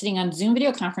we're sitting on Zoom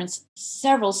video conference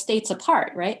several states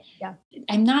apart, right? Yeah.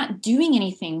 I'm not doing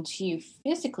anything to you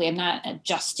physically. I'm not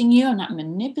adjusting you. I'm not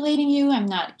manipulating you. I'm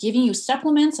not giving you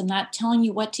supplements. I'm not telling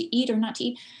you what to eat or not to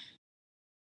eat.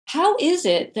 How is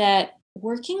it that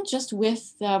working just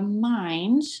with the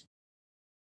mind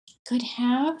could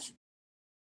have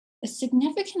a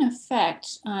significant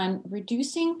effect on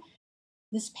reducing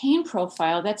this pain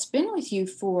profile that's been with you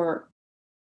for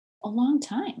a long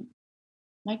time,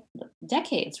 like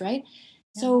decades, right?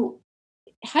 Yeah. So,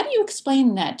 how do you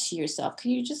explain that to yourself?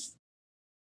 Could you just,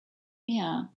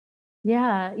 yeah.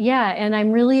 Yeah. And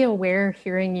I'm really aware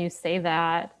hearing you say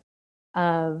that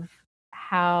of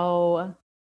how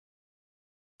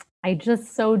I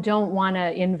just so don't want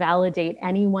to invalidate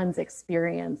anyone's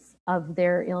experience of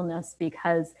their illness,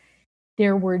 because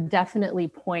there were definitely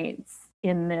points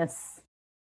in this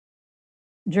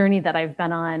journey that I've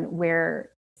been on where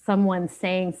someone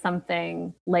saying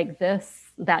something like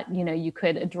this, that, you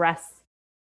could address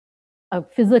a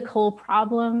physical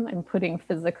problem, I'm putting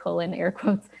physical in air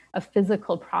quotes, a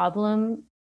physical problem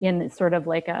in sort of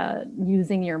like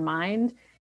using your mind,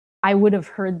 I would have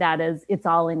heard that as it's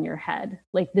all in your head.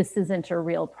 Like, this isn't a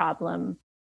real problem.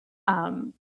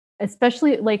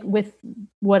 Especially like with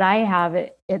what I have,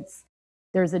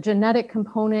 there's a genetic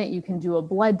component. You can do a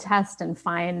blood test and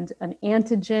find an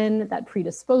antigen that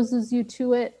predisposes you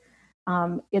to it.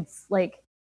 It's like,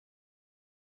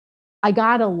 I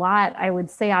got a lot, I would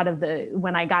say,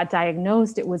 when I got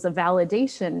diagnosed, it was a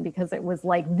validation, because it was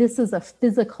like, this is a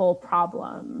physical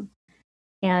problem.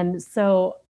 And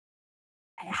so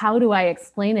how do I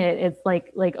explain it? It's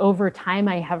like over time,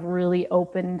 I have really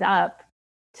opened up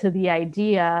to the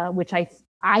idea, which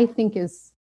I think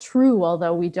is true,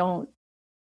 although we don't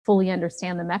fully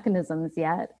understand the mechanisms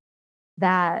yet,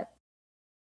 that,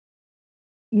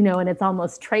 and it's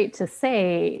almost trite to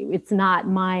say it's not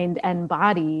mind and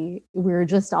body. We're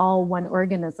just all one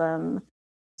organism.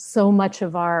 So much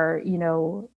of our,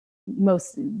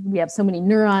 we have so many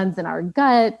neurons in our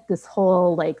gut, this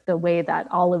whole, like the way that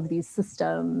all of these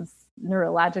systems,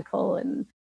 neurological and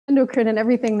endocrine and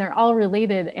everything, they're all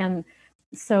related. And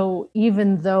so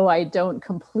even though I don't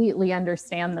completely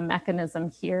understand the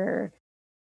mechanism here,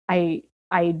 I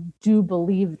do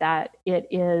believe that it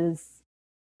is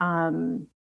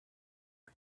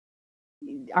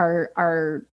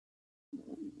our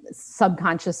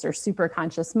subconscious or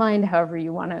superconscious mind, however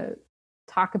you want to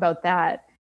talk about that,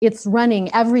 it's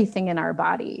running everything in our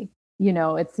body.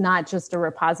 It's not just a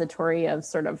repository of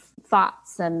sort of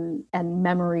thoughts and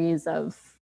memories of,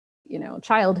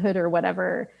 childhood or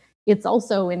whatever. It's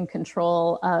also in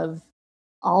control of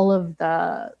all of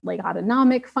the like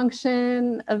autonomic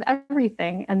function of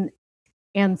everything.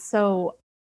 And so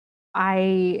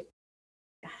I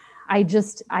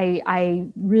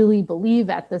really believe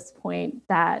at this point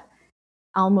that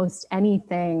almost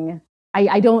anything,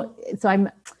 I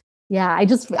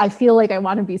feel like I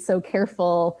want to be so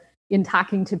careful in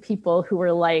talking to people who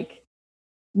are like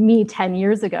me 10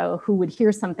 years ago, who would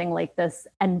hear something like this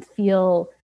and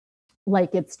feel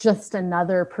like it's just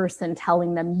another person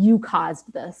telling them, you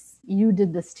caused this, you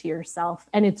did this to yourself.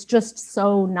 And it's just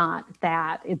so not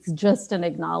that. It's just an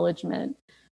acknowledgement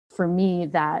for me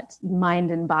that mind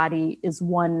and body is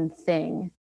one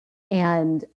thing,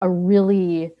 and a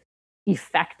really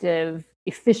effective,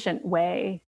 efficient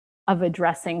way of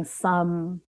addressing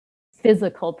some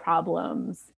physical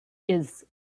problems is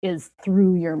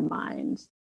through your mind,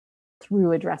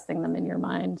 through addressing them in your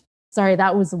mind. Sorry,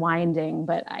 that was winding,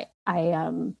 but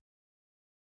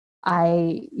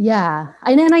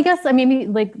And I guess, I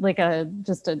mean, like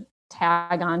just a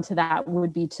tag on to that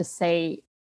would be to say,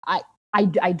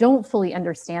 I don't fully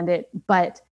understand it,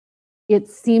 but it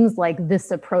seems like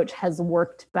this approach has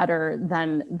worked better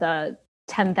than the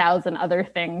 10,000 other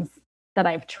things that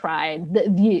I've tried.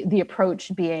 The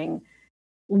approach being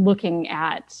looking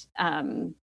at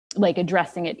like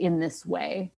addressing it in this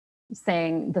way,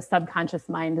 saying the subconscious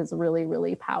mind is really,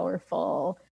 really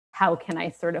powerful. How can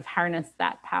I sort of harness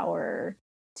that power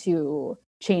to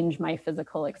change my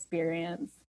physical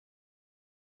experience?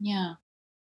 Yeah.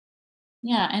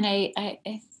 Yeah. And I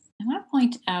want to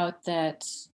point out that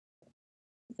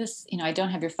this, I don't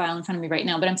have your file in front of me right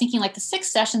now, but I'm thinking like the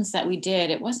 6 sessions that we did,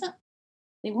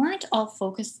 they weren't all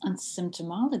focused on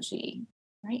symptomology,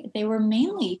 right? They were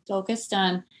mainly focused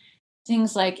on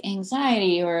things like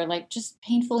anxiety or like just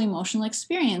painful emotional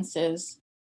experiences.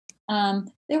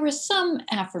 There were some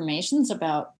affirmations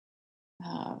about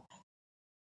uh,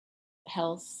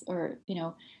 health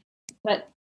but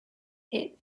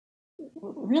it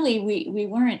really, we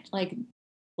weren't like,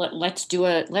 let's do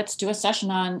a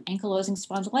session on ankylosing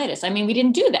spondylitis. I mean, we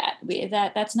didn't do that.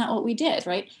 That's not what we did,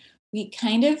 right? We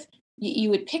kind of, you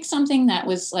would pick something that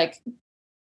was like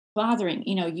bothering,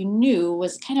 you knew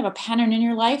was kind of a pattern in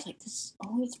your life, like this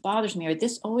always bothers me, or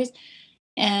this always,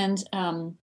 and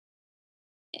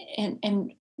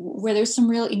where there's some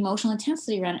real emotional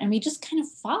intensity around it, and we just kind of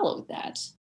followed that.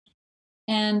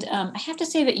 And I have to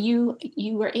say that you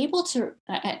were able to.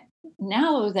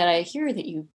 Now that I hear that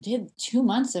you did 2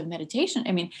 months of meditation,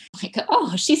 I mean, like,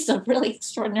 oh, she's a really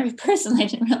extraordinary person. I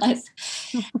didn't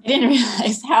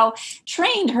realize how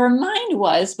trained her mind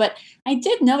was. But I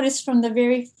did notice from the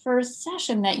very first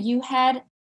session that you had,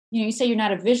 you say you're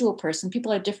not a visual person.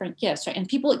 People have different gifts, right? And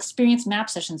people experience MAP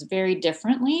sessions very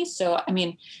differently. So, I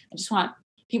mean, I just want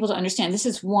people to understand this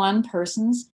is one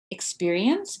person's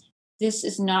experience. This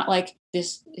is not like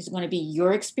this is going to be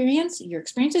your experience. Your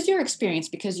experience is your experience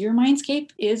because your mindscape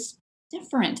is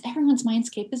different. Everyone's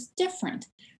mindscape is different.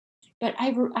 But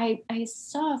I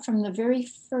saw from the very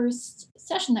first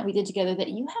session that we did together that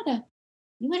you had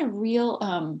a real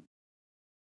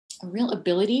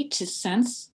ability to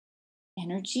sense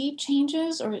energy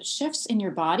changes or shifts in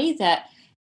your body that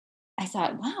I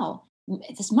thought, wow,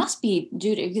 this must be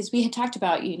due to, because we had talked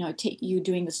about, you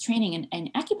doing this training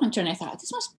in acupuncture. And I thought,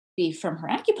 this must be from her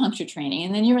acupuncture training.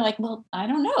 And then you were like, well, I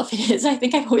don't know if it is. I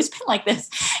think I've always been like this.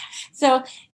 So,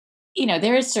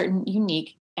 there are certain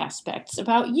unique aspects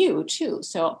about you too.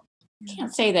 So I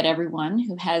can't say that everyone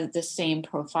who has the same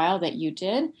profile that you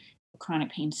did,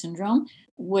 chronic pain syndrome,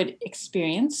 would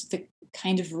experience the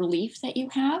kind of relief that you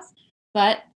have.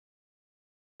 But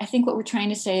I think what we're trying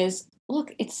to say is,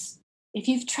 look, if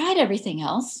you've tried everything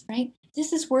else, right,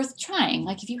 this is worth trying.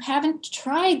 Like if you haven't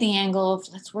tried the angle of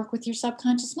let's work with your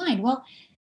subconscious mind, well,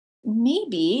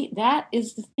 maybe that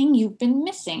is the thing you've been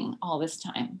missing all this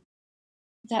time.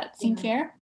 Does that seem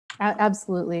fair?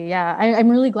 Absolutely. Yeah. I'm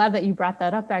really glad that you brought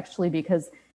that up actually, because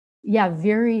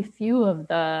very few of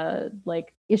the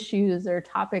like issues or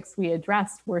topics we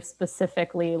addressed were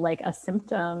specifically like a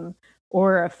symptom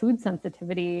or a food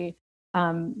sensitivity.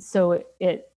 So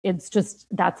it's just,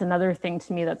 that's another thing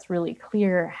to me that's really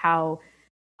clear, how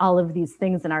all of these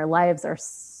things in our lives are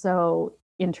so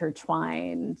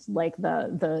intertwined. Like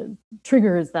the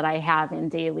triggers that I have in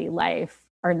daily life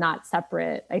are not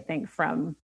separate, I think,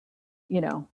 from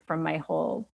my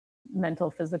whole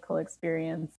mental, physical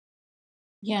experience.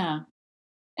 Yeah.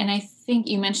 And I think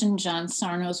you mentioned John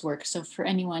Sarno's work. So for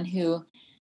anyone who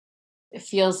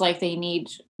feels like they need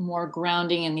more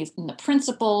grounding in the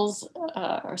principles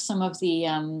or some of the,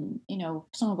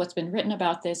 some of what's been written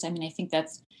about this, I mean, I think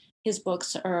his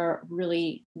books are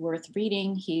really worth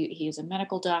reading. He is a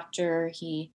medical doctor.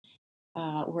 He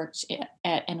worked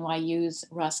at NYU's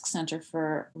Rusk Center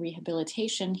for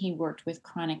Rehabilitation. He worked with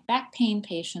chronic back pain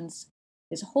patients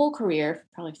his whole career,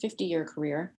 probably 50-year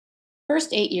career.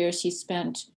 First 8 years he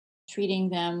spent treating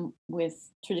them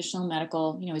with traditional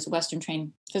medical, he's a Western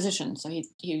trained physician, so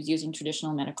he was using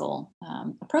traditional medical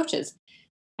approaches.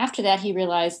 After that, he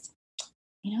realized,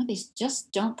 these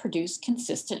just don't produce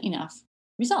consistent enough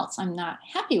results. I'm not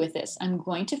happy with this. I'm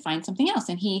going to find something else.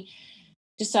 And he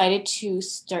decided to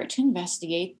start to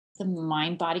investigate the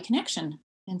mind-body connection.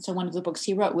 And so one of the books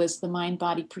he wrote was The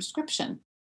Mind-Body Prescription.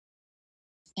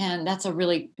 And that's a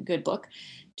really good book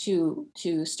to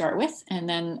start with. And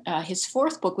then his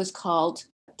fourth book was called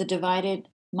The Divided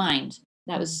Mind.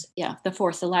 That was,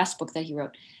 the last book that he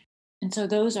wrote. And so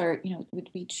those are, would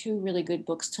be two really good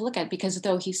books to look at, because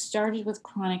though he started with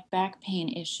chronic back pain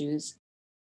issues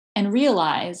and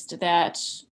realized that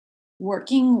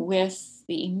working with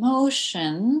the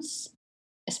emotions,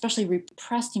 especially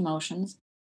repressed emotions,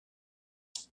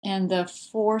 and the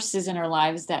forces in our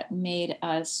lives that made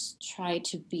us try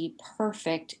to be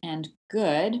perfect and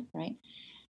good, right?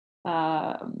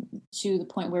 To the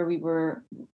point where we were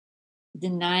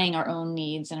denying our own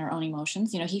needs and our own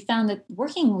emotions. He found that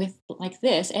working with like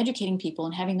this, educating people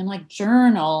and having them like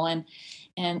journal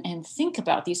and think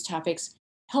about these topics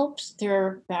helped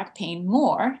their back pain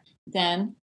more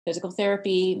than physical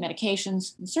therapy,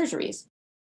 medications, and surgeries.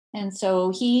 And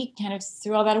so he kind of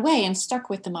threw all that away and stuck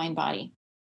with the mind body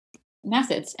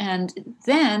methods, and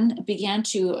then began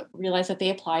to realize that they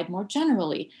applied more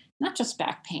generally, not just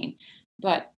back pain,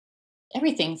 but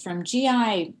everything from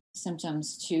GI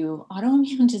symptoms to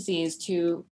autoimmune disease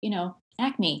to,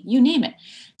 acne, you name it.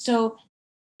 So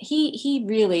he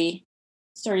really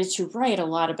started to write a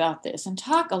lot about this and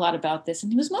talk a lot about this,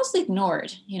 and he was mostly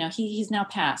ignored. He's now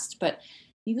passed, but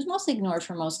he was mostly ignored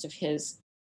for most of his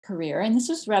career. And this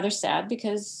was rather sad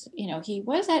because, he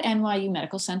was at NYU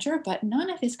Medical Center, but none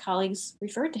of his colleagues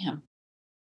referred to him.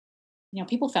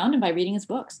 People found him by reading his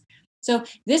books. So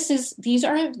these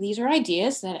are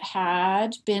ideas that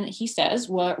had been, he says,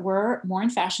 were more in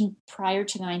fashion prior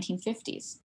to the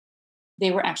 1950s.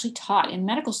 They were actually taught in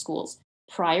medical schools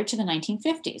prior to the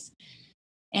 1950s.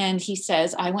 And he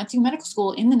says, I went through medical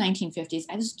school in the 1950s.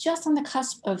 I was just on the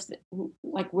cusp of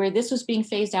like where this was being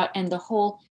phased out, and the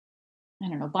whole,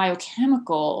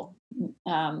 biochemical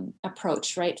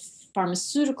approach, right?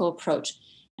 Pharmaceutical approach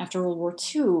after World War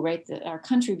II, right? Our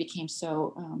country became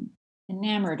so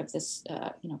enamored of this,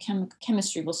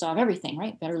 chemistry will solve everything,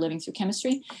 right? Better living through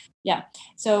chemistry. Yeah.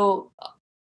 So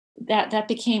that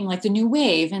became like the new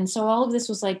wave. And so all of this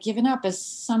was like given up as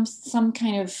some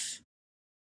kind of,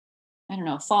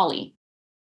 folly.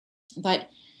 But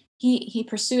he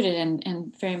pursued it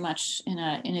and very much in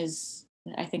his,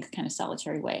 I think, kind of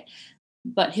solitary way.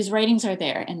 But his writings are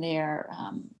there, and they are,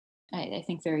 I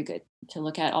think, very good to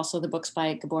look at. Also, the books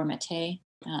by Gabor Mate,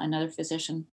 another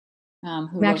physician who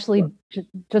I'm actually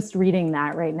just reading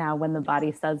that right now, When the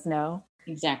Body Says No.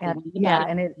 Exactly.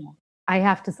 And I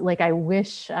have to, like, I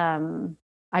wish that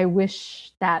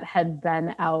had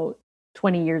been out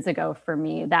 20 years ago for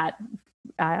me. That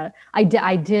I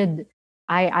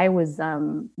was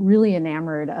really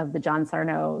enamored of the John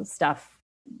Sarno stuff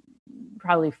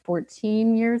probably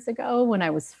 14 years ago when I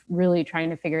was really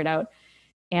trying to figure it out.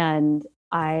 And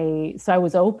I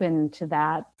was open to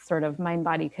that sort of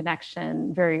mind-body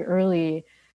connection very early.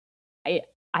 I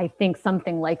think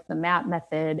something like the MAP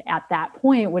method at that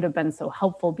point would have been so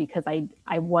helpful because I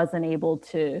wasn't able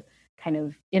to kind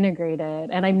of integrate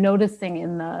it. And I'm noticing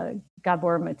in the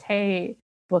Gabor Mate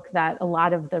book that a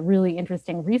lot of the really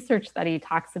interesting research that he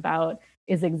talks about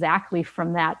is exactly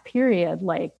from that period,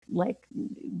 like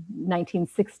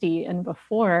 1960 and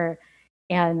before.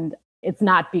 And it's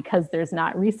not because there's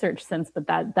not research since, but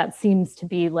that seems to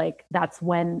be like, that's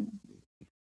when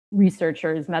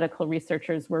medical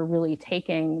researchers were really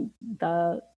taking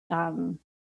the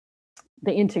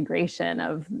integration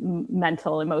of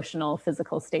mental, emotional,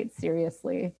 physical states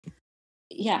seriously.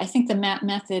 Yeah, I think the MAP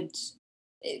method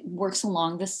works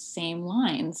along the same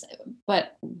lines,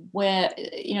 but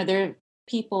there are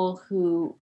people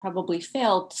who probably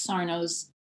failed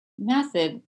Sarno's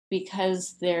method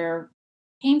because their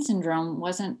pain syndrome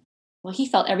wasn't, well, he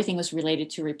felt everything was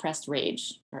related to repressed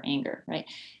rage or anger, right?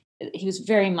 He was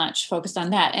very much focused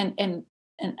on that. And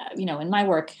in my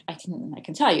work, I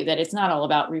can tell you that it's not all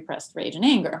about repressed rage and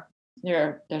anger.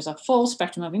 There's a full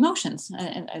spectrum of emotions.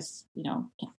 And as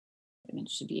it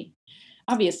should be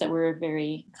obvious that we're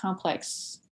very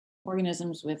complex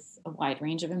organisms with a wide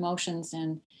range of emotions.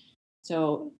 And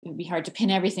so it would be hard to pin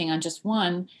everything on just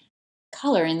one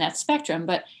color in that spectrum.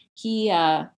 But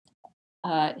his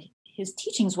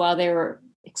teachings, while they were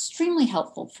extremely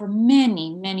helpful for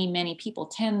many, many, many people,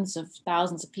 tens of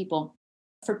thousands of people,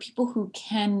 for people who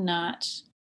cannot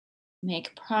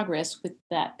make progress with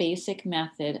that basic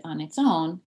method on its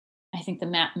own, I think the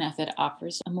MAP method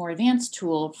offers a more advanced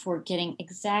tool for getting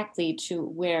exactly to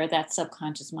where that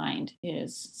subconscious mind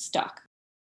is stuck.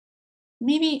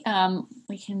 Maybe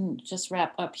we can just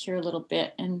wrap up here a little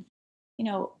bit. And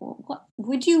what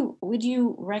would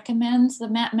you recommend the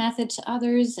MAP method to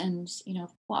others? And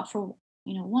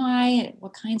why?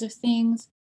 What kinds of things?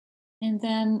 And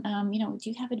then do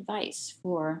you have advice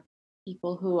for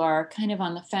people who are kind of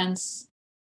on the fence?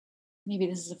 Maybe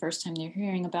this is the first time they're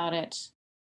hearing about it.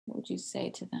 What would you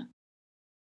say to them?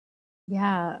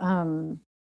 Yeah,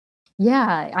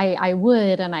 I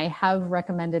would, and I have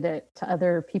recommended it to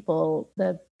other people.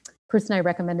 The person I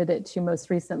recommended it to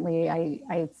most recently,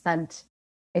 I sent,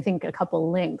 I think, a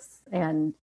couple links,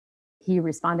 and he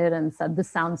responded and said, "This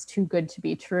sounds too good to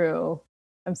be true."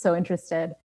 I'm so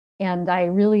interested. And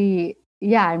I'm really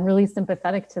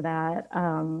sympathetic to that.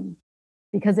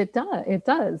 Because it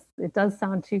does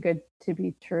sound too good to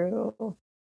be true.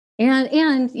 And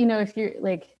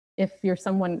if you're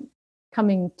someone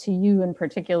coming to you in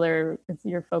particular, if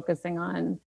you're focusing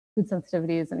on food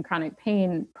sensitivities and chronic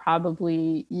pain,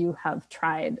 probably you have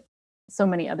tried so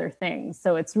many other things.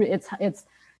 So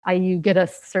you get a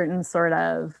certain sort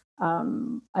of,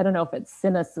 I don't know if it's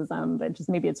cynicism, but just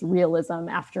maybe it's realism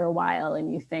after a while.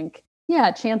 And you think,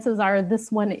 yeah, chances are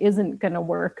this one isn't going to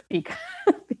work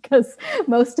because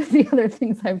most of the other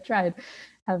things I've tried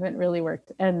haven't really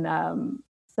worked. And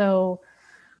so,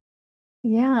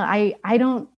 yeah, I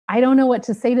don't know what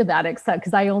to say to that, except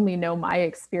because I only know my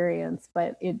experience,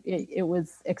 but it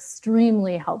was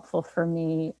extremely helpful for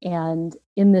me. And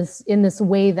in this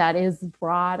way that is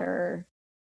broader,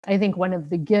 I think one of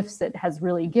the gifts it has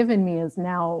really given me is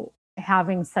now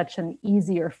having such an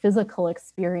easier physical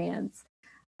experience.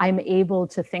 I'm able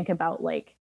to think about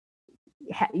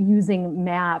using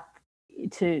MAP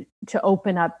to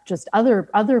open up just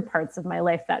other parts of my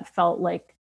life that felt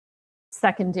like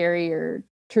secondary or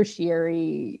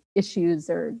tertiary issues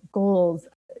or goals,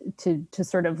 to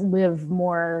sort of live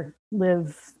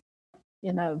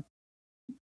in a,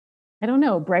 I don't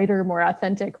know, brighter, more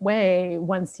authentic way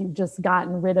once you've just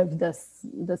gotten rid of this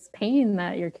pain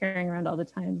that you're carrying around all the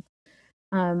time.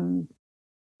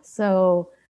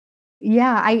 So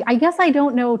yeah, I guess I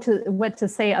don't know what to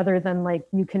say other than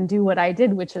you can do what I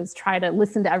did, which is try to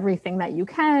listen to everything that you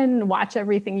can, watch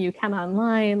everything you can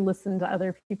online, listen to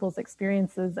other people's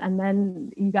experiences, and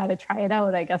then you got to try it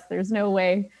out. I guess there's no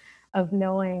way of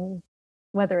knowing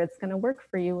whether it's going to work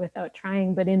for you without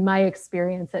trying. But in my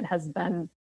experience, it has been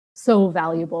so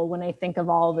valuable. When I think of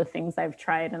all the things I've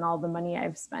tried and all the money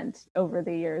I've spent over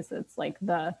the years, it's like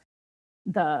the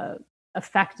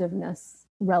effectiveness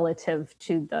relative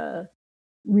to the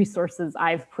resources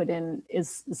I've put in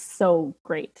is so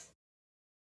great.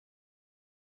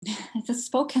 It's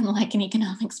spoken like an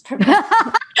economics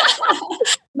professor.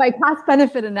 My cost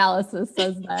benefit analysis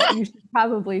says that you should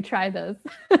probably try this.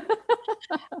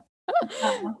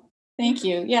 Thank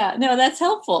you. Yeah, no, that's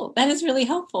helpful. That is really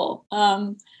helpful.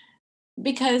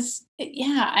 Because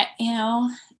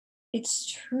it's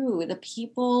true. The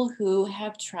people who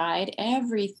have tried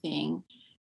everything,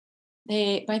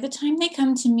 by the time they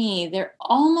come to me, they're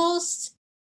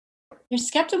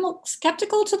skeptical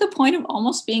to the point of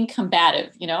almost being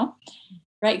combative,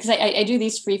 right? Because I do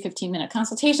these free 15-minute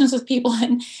consultations with people,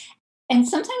 and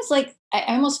sometimes I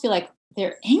almost feel like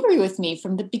they're angry with me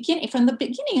from the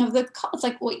beginning of the call. It's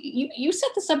like, well, you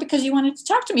set this up because you wanted to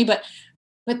talk to me, but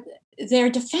their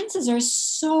defenses are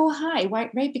so high,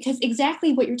 right? Because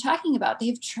exactly what you're talking about,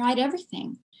 they've tried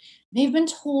everything. They've been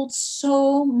told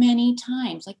so many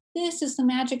times, this is the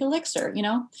magic elixir,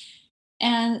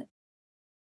 and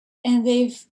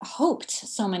they've hoped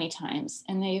so many times,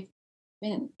 and they've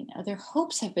been, their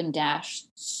hopes have been dashed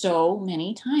so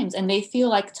many times, and they feel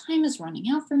like time is running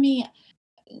out for me.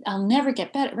 I'll never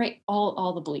get better, right?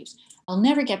 All the beliefs. I'll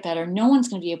never get better. No one's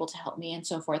going to be able to help me, and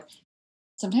so forth.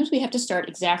 Sometimes we have to start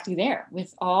exactly there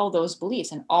with all those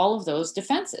beliefs and all of those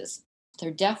defenses. They're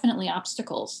definitely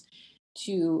obstacles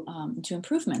to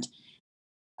improvement.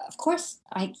 Of course,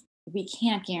 we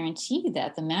can't guarantee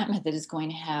that the MAP method is going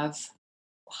to have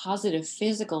positive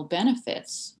physical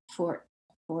benefits for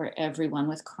everyone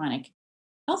with chronic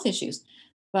health issues,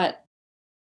 but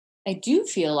I do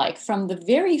feel like from the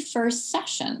very first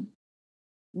session,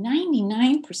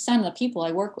 99% of the people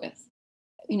I work with,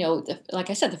 like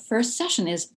I said, the first session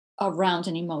is around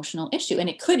an emotional issue, and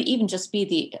it could even just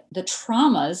be the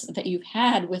traumas that you've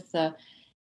had with the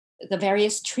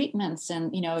various treatments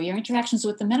and your interactions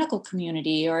with the medical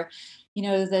community, or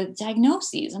the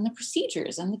diagnoses and the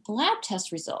procedures and the lab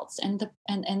test results and the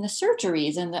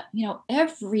surgeries and the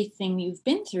everything you've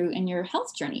been through in your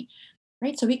health journey,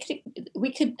 right? So we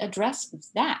could address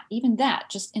that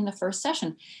just in the first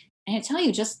session. And I tell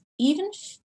you, just even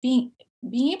being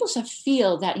able to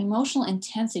feel that emotional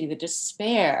intensity, the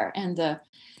despair and the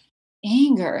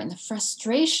anger and the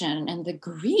frustration and the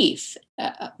grief,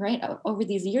 right, over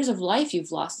these years of life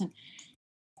you've lost, and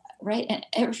right, and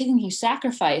everything you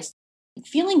sacrificed,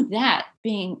 feeling that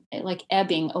being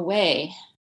ebbing away,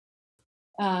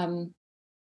 I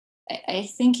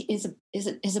think is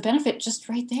a benefit just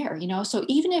right there. So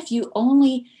even if you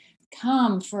only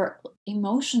come for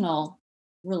emotional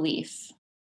relief,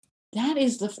 that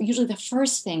is usually the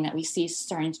first thing that we see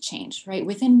starting to change, right?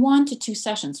 Within 1 to 2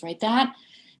 sessions, right? That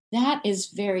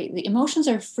is the emotions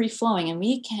are free flowing, and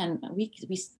we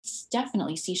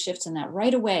definitely see shifts in that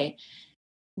right away.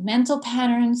 mental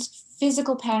patterns,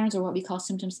 physical patterns, or what we call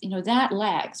symptoms, that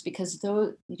lags, because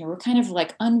though, we're kind of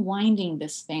like unwinding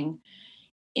this thing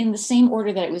in the same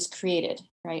order that it was created,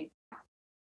 right?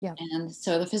 Yeah. And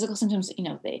so the physical symptoms,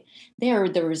 they are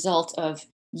the result of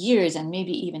years and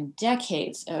maybe even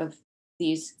decades of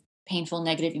these painful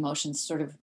negative emotions sort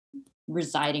of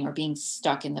residing or being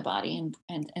stuck in the body.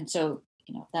 And so,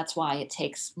 that's why it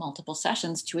takes multiple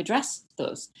sessions to address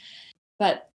those.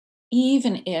 But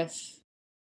even if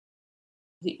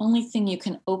the only thing you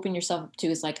can open yourself up to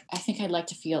is like, I think I'd like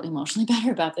to feel emotionally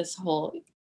better about this whole,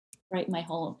 right, my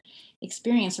whole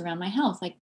experience around my health.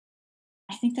 Like,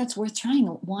 I think that's worth trying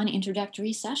one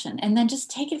introductory session and then just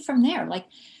take it from there. Like,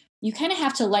 you kind of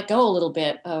have to let go a little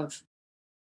bit of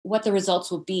what the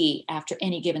results will be after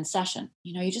any given session.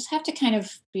 You just have to kind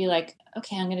of be like,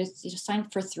 okay, I'm going to sign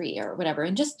up for 3 or whatever,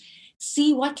 and just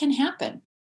see what can happen.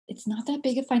 It's not that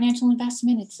big a financial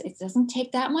investment. It doesn't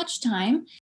take that much time.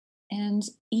 And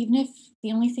even if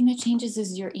the only thing that changes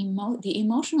is the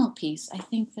emotional piece, I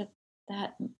think that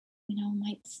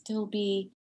might still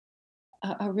be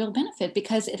a real benefit,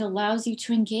 because it allows you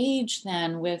to engage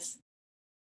then with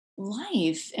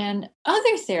life and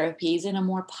other therapies in a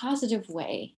more positive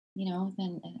way, than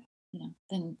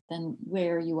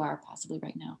where you are possibly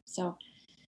right now. So,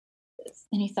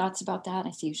 any thoughts about that?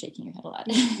 I see you shaking your head a lot.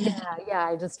 Yeah,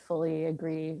 I just fully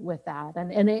agree with that.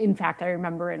 And in fact, I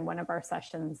remember in one of our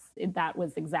sessions, that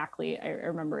was exactly, I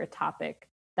remember a topic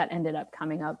that ended up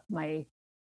coming up, my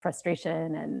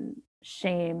frustration and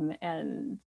shame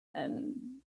and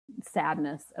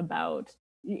sadness about,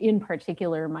 in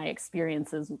particular, my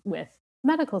experiences with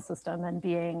medical system and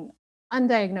being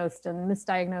undiagnosed and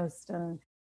misdiagnosed and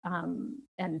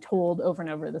told over and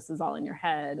over, this is all in your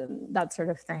head and that sort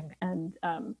of thing. And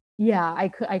I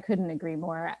couldn't agree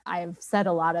more. I've said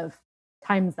a lot of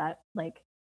times that, like,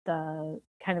 the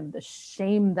kind of the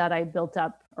shame that I built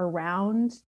up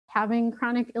around having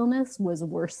chronic illness was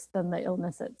worse than the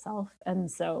illness itself. And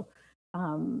so,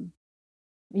 I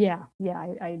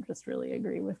just really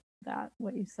agree with that,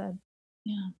 what you said.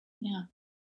 Yeah.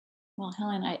 Well,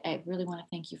 Helen, I really want to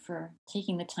thank you for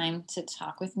taking the time to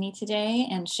talk with me today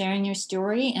and sharing your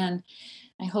story. And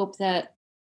I hope that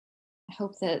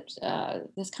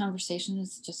this conversation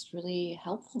is just really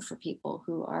helpful for people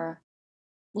who are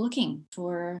looking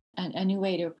for a new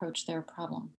way to approach their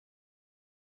problem.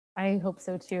 I hope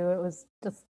so too. It was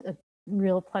just a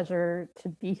real pleasure to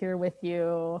be here with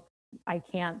you. I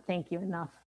can't thank you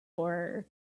enough for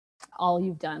all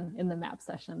you've done in the MAP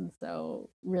session. So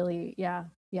really,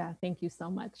 thank you so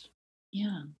much.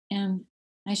 Yeah. And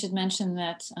I should mention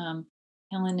that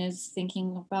Helen is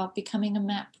thinking about becoming a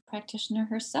MAP practitioner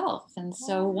herself. And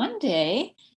so one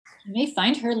day you may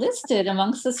find her listed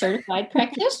amongst the certified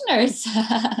practitioners.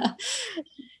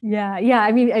 Yeah.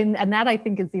 I mean, and that I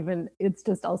think is it's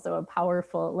just also a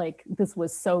powerful, like, this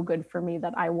was so good for me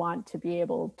that I want to be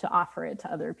able to offer it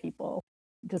to other people.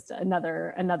 Just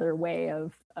another way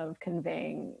of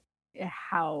conveying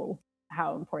how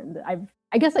important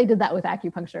I guess I did that with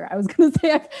acupuncture. I was going to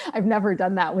say I've never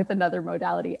done that with another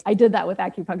modality. I did that with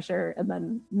acupuncture, and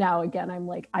then now again I'm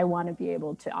like, I want to be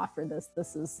able to offer this.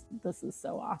 This is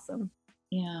so awesome.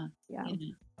 Yeah.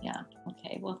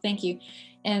 Okay. Well, thank you.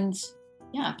 And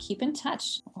keep in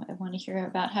touch. I want to hear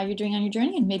about how you're doing on your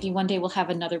journey, and maybe one day we'll have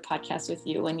another podcast with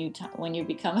you when you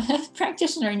become a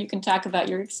practitioner, and you can talk about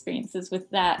your experiences with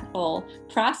that whole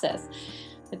process.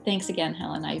 But thanks again,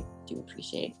 Helen. I do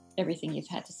appreciate everything you've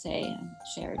had to say and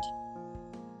shared.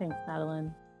 Thanks,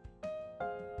 Madeline.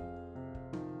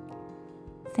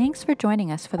 Thanks for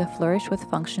joining us for the Flourish with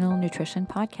Functional Nutrition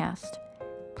podcast.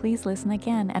 Please listen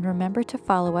again, and remember to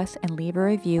follow us and leave a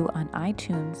review on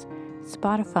iTunes,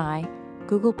 Spotify,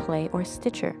 Google Play, or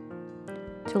Stitcher.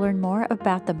 To learn more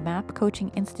about the MAP Coaching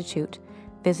Institute,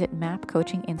 visit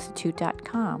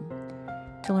mapcoachinginstitute.com.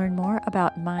 To learn more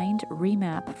about Mind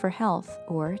Remap for Health,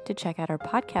 or to check out our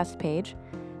podcast page,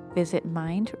 visit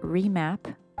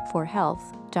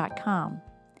mindremapforhealth.com.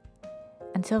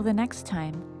 Until the next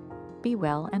time, be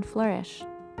well and flourish.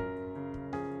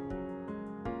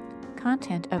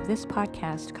 Content of this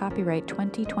podcast copyright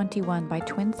 2021 by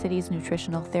Twin Cities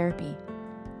Nutritional Therapy.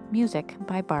 Music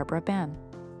by Barbara Ben.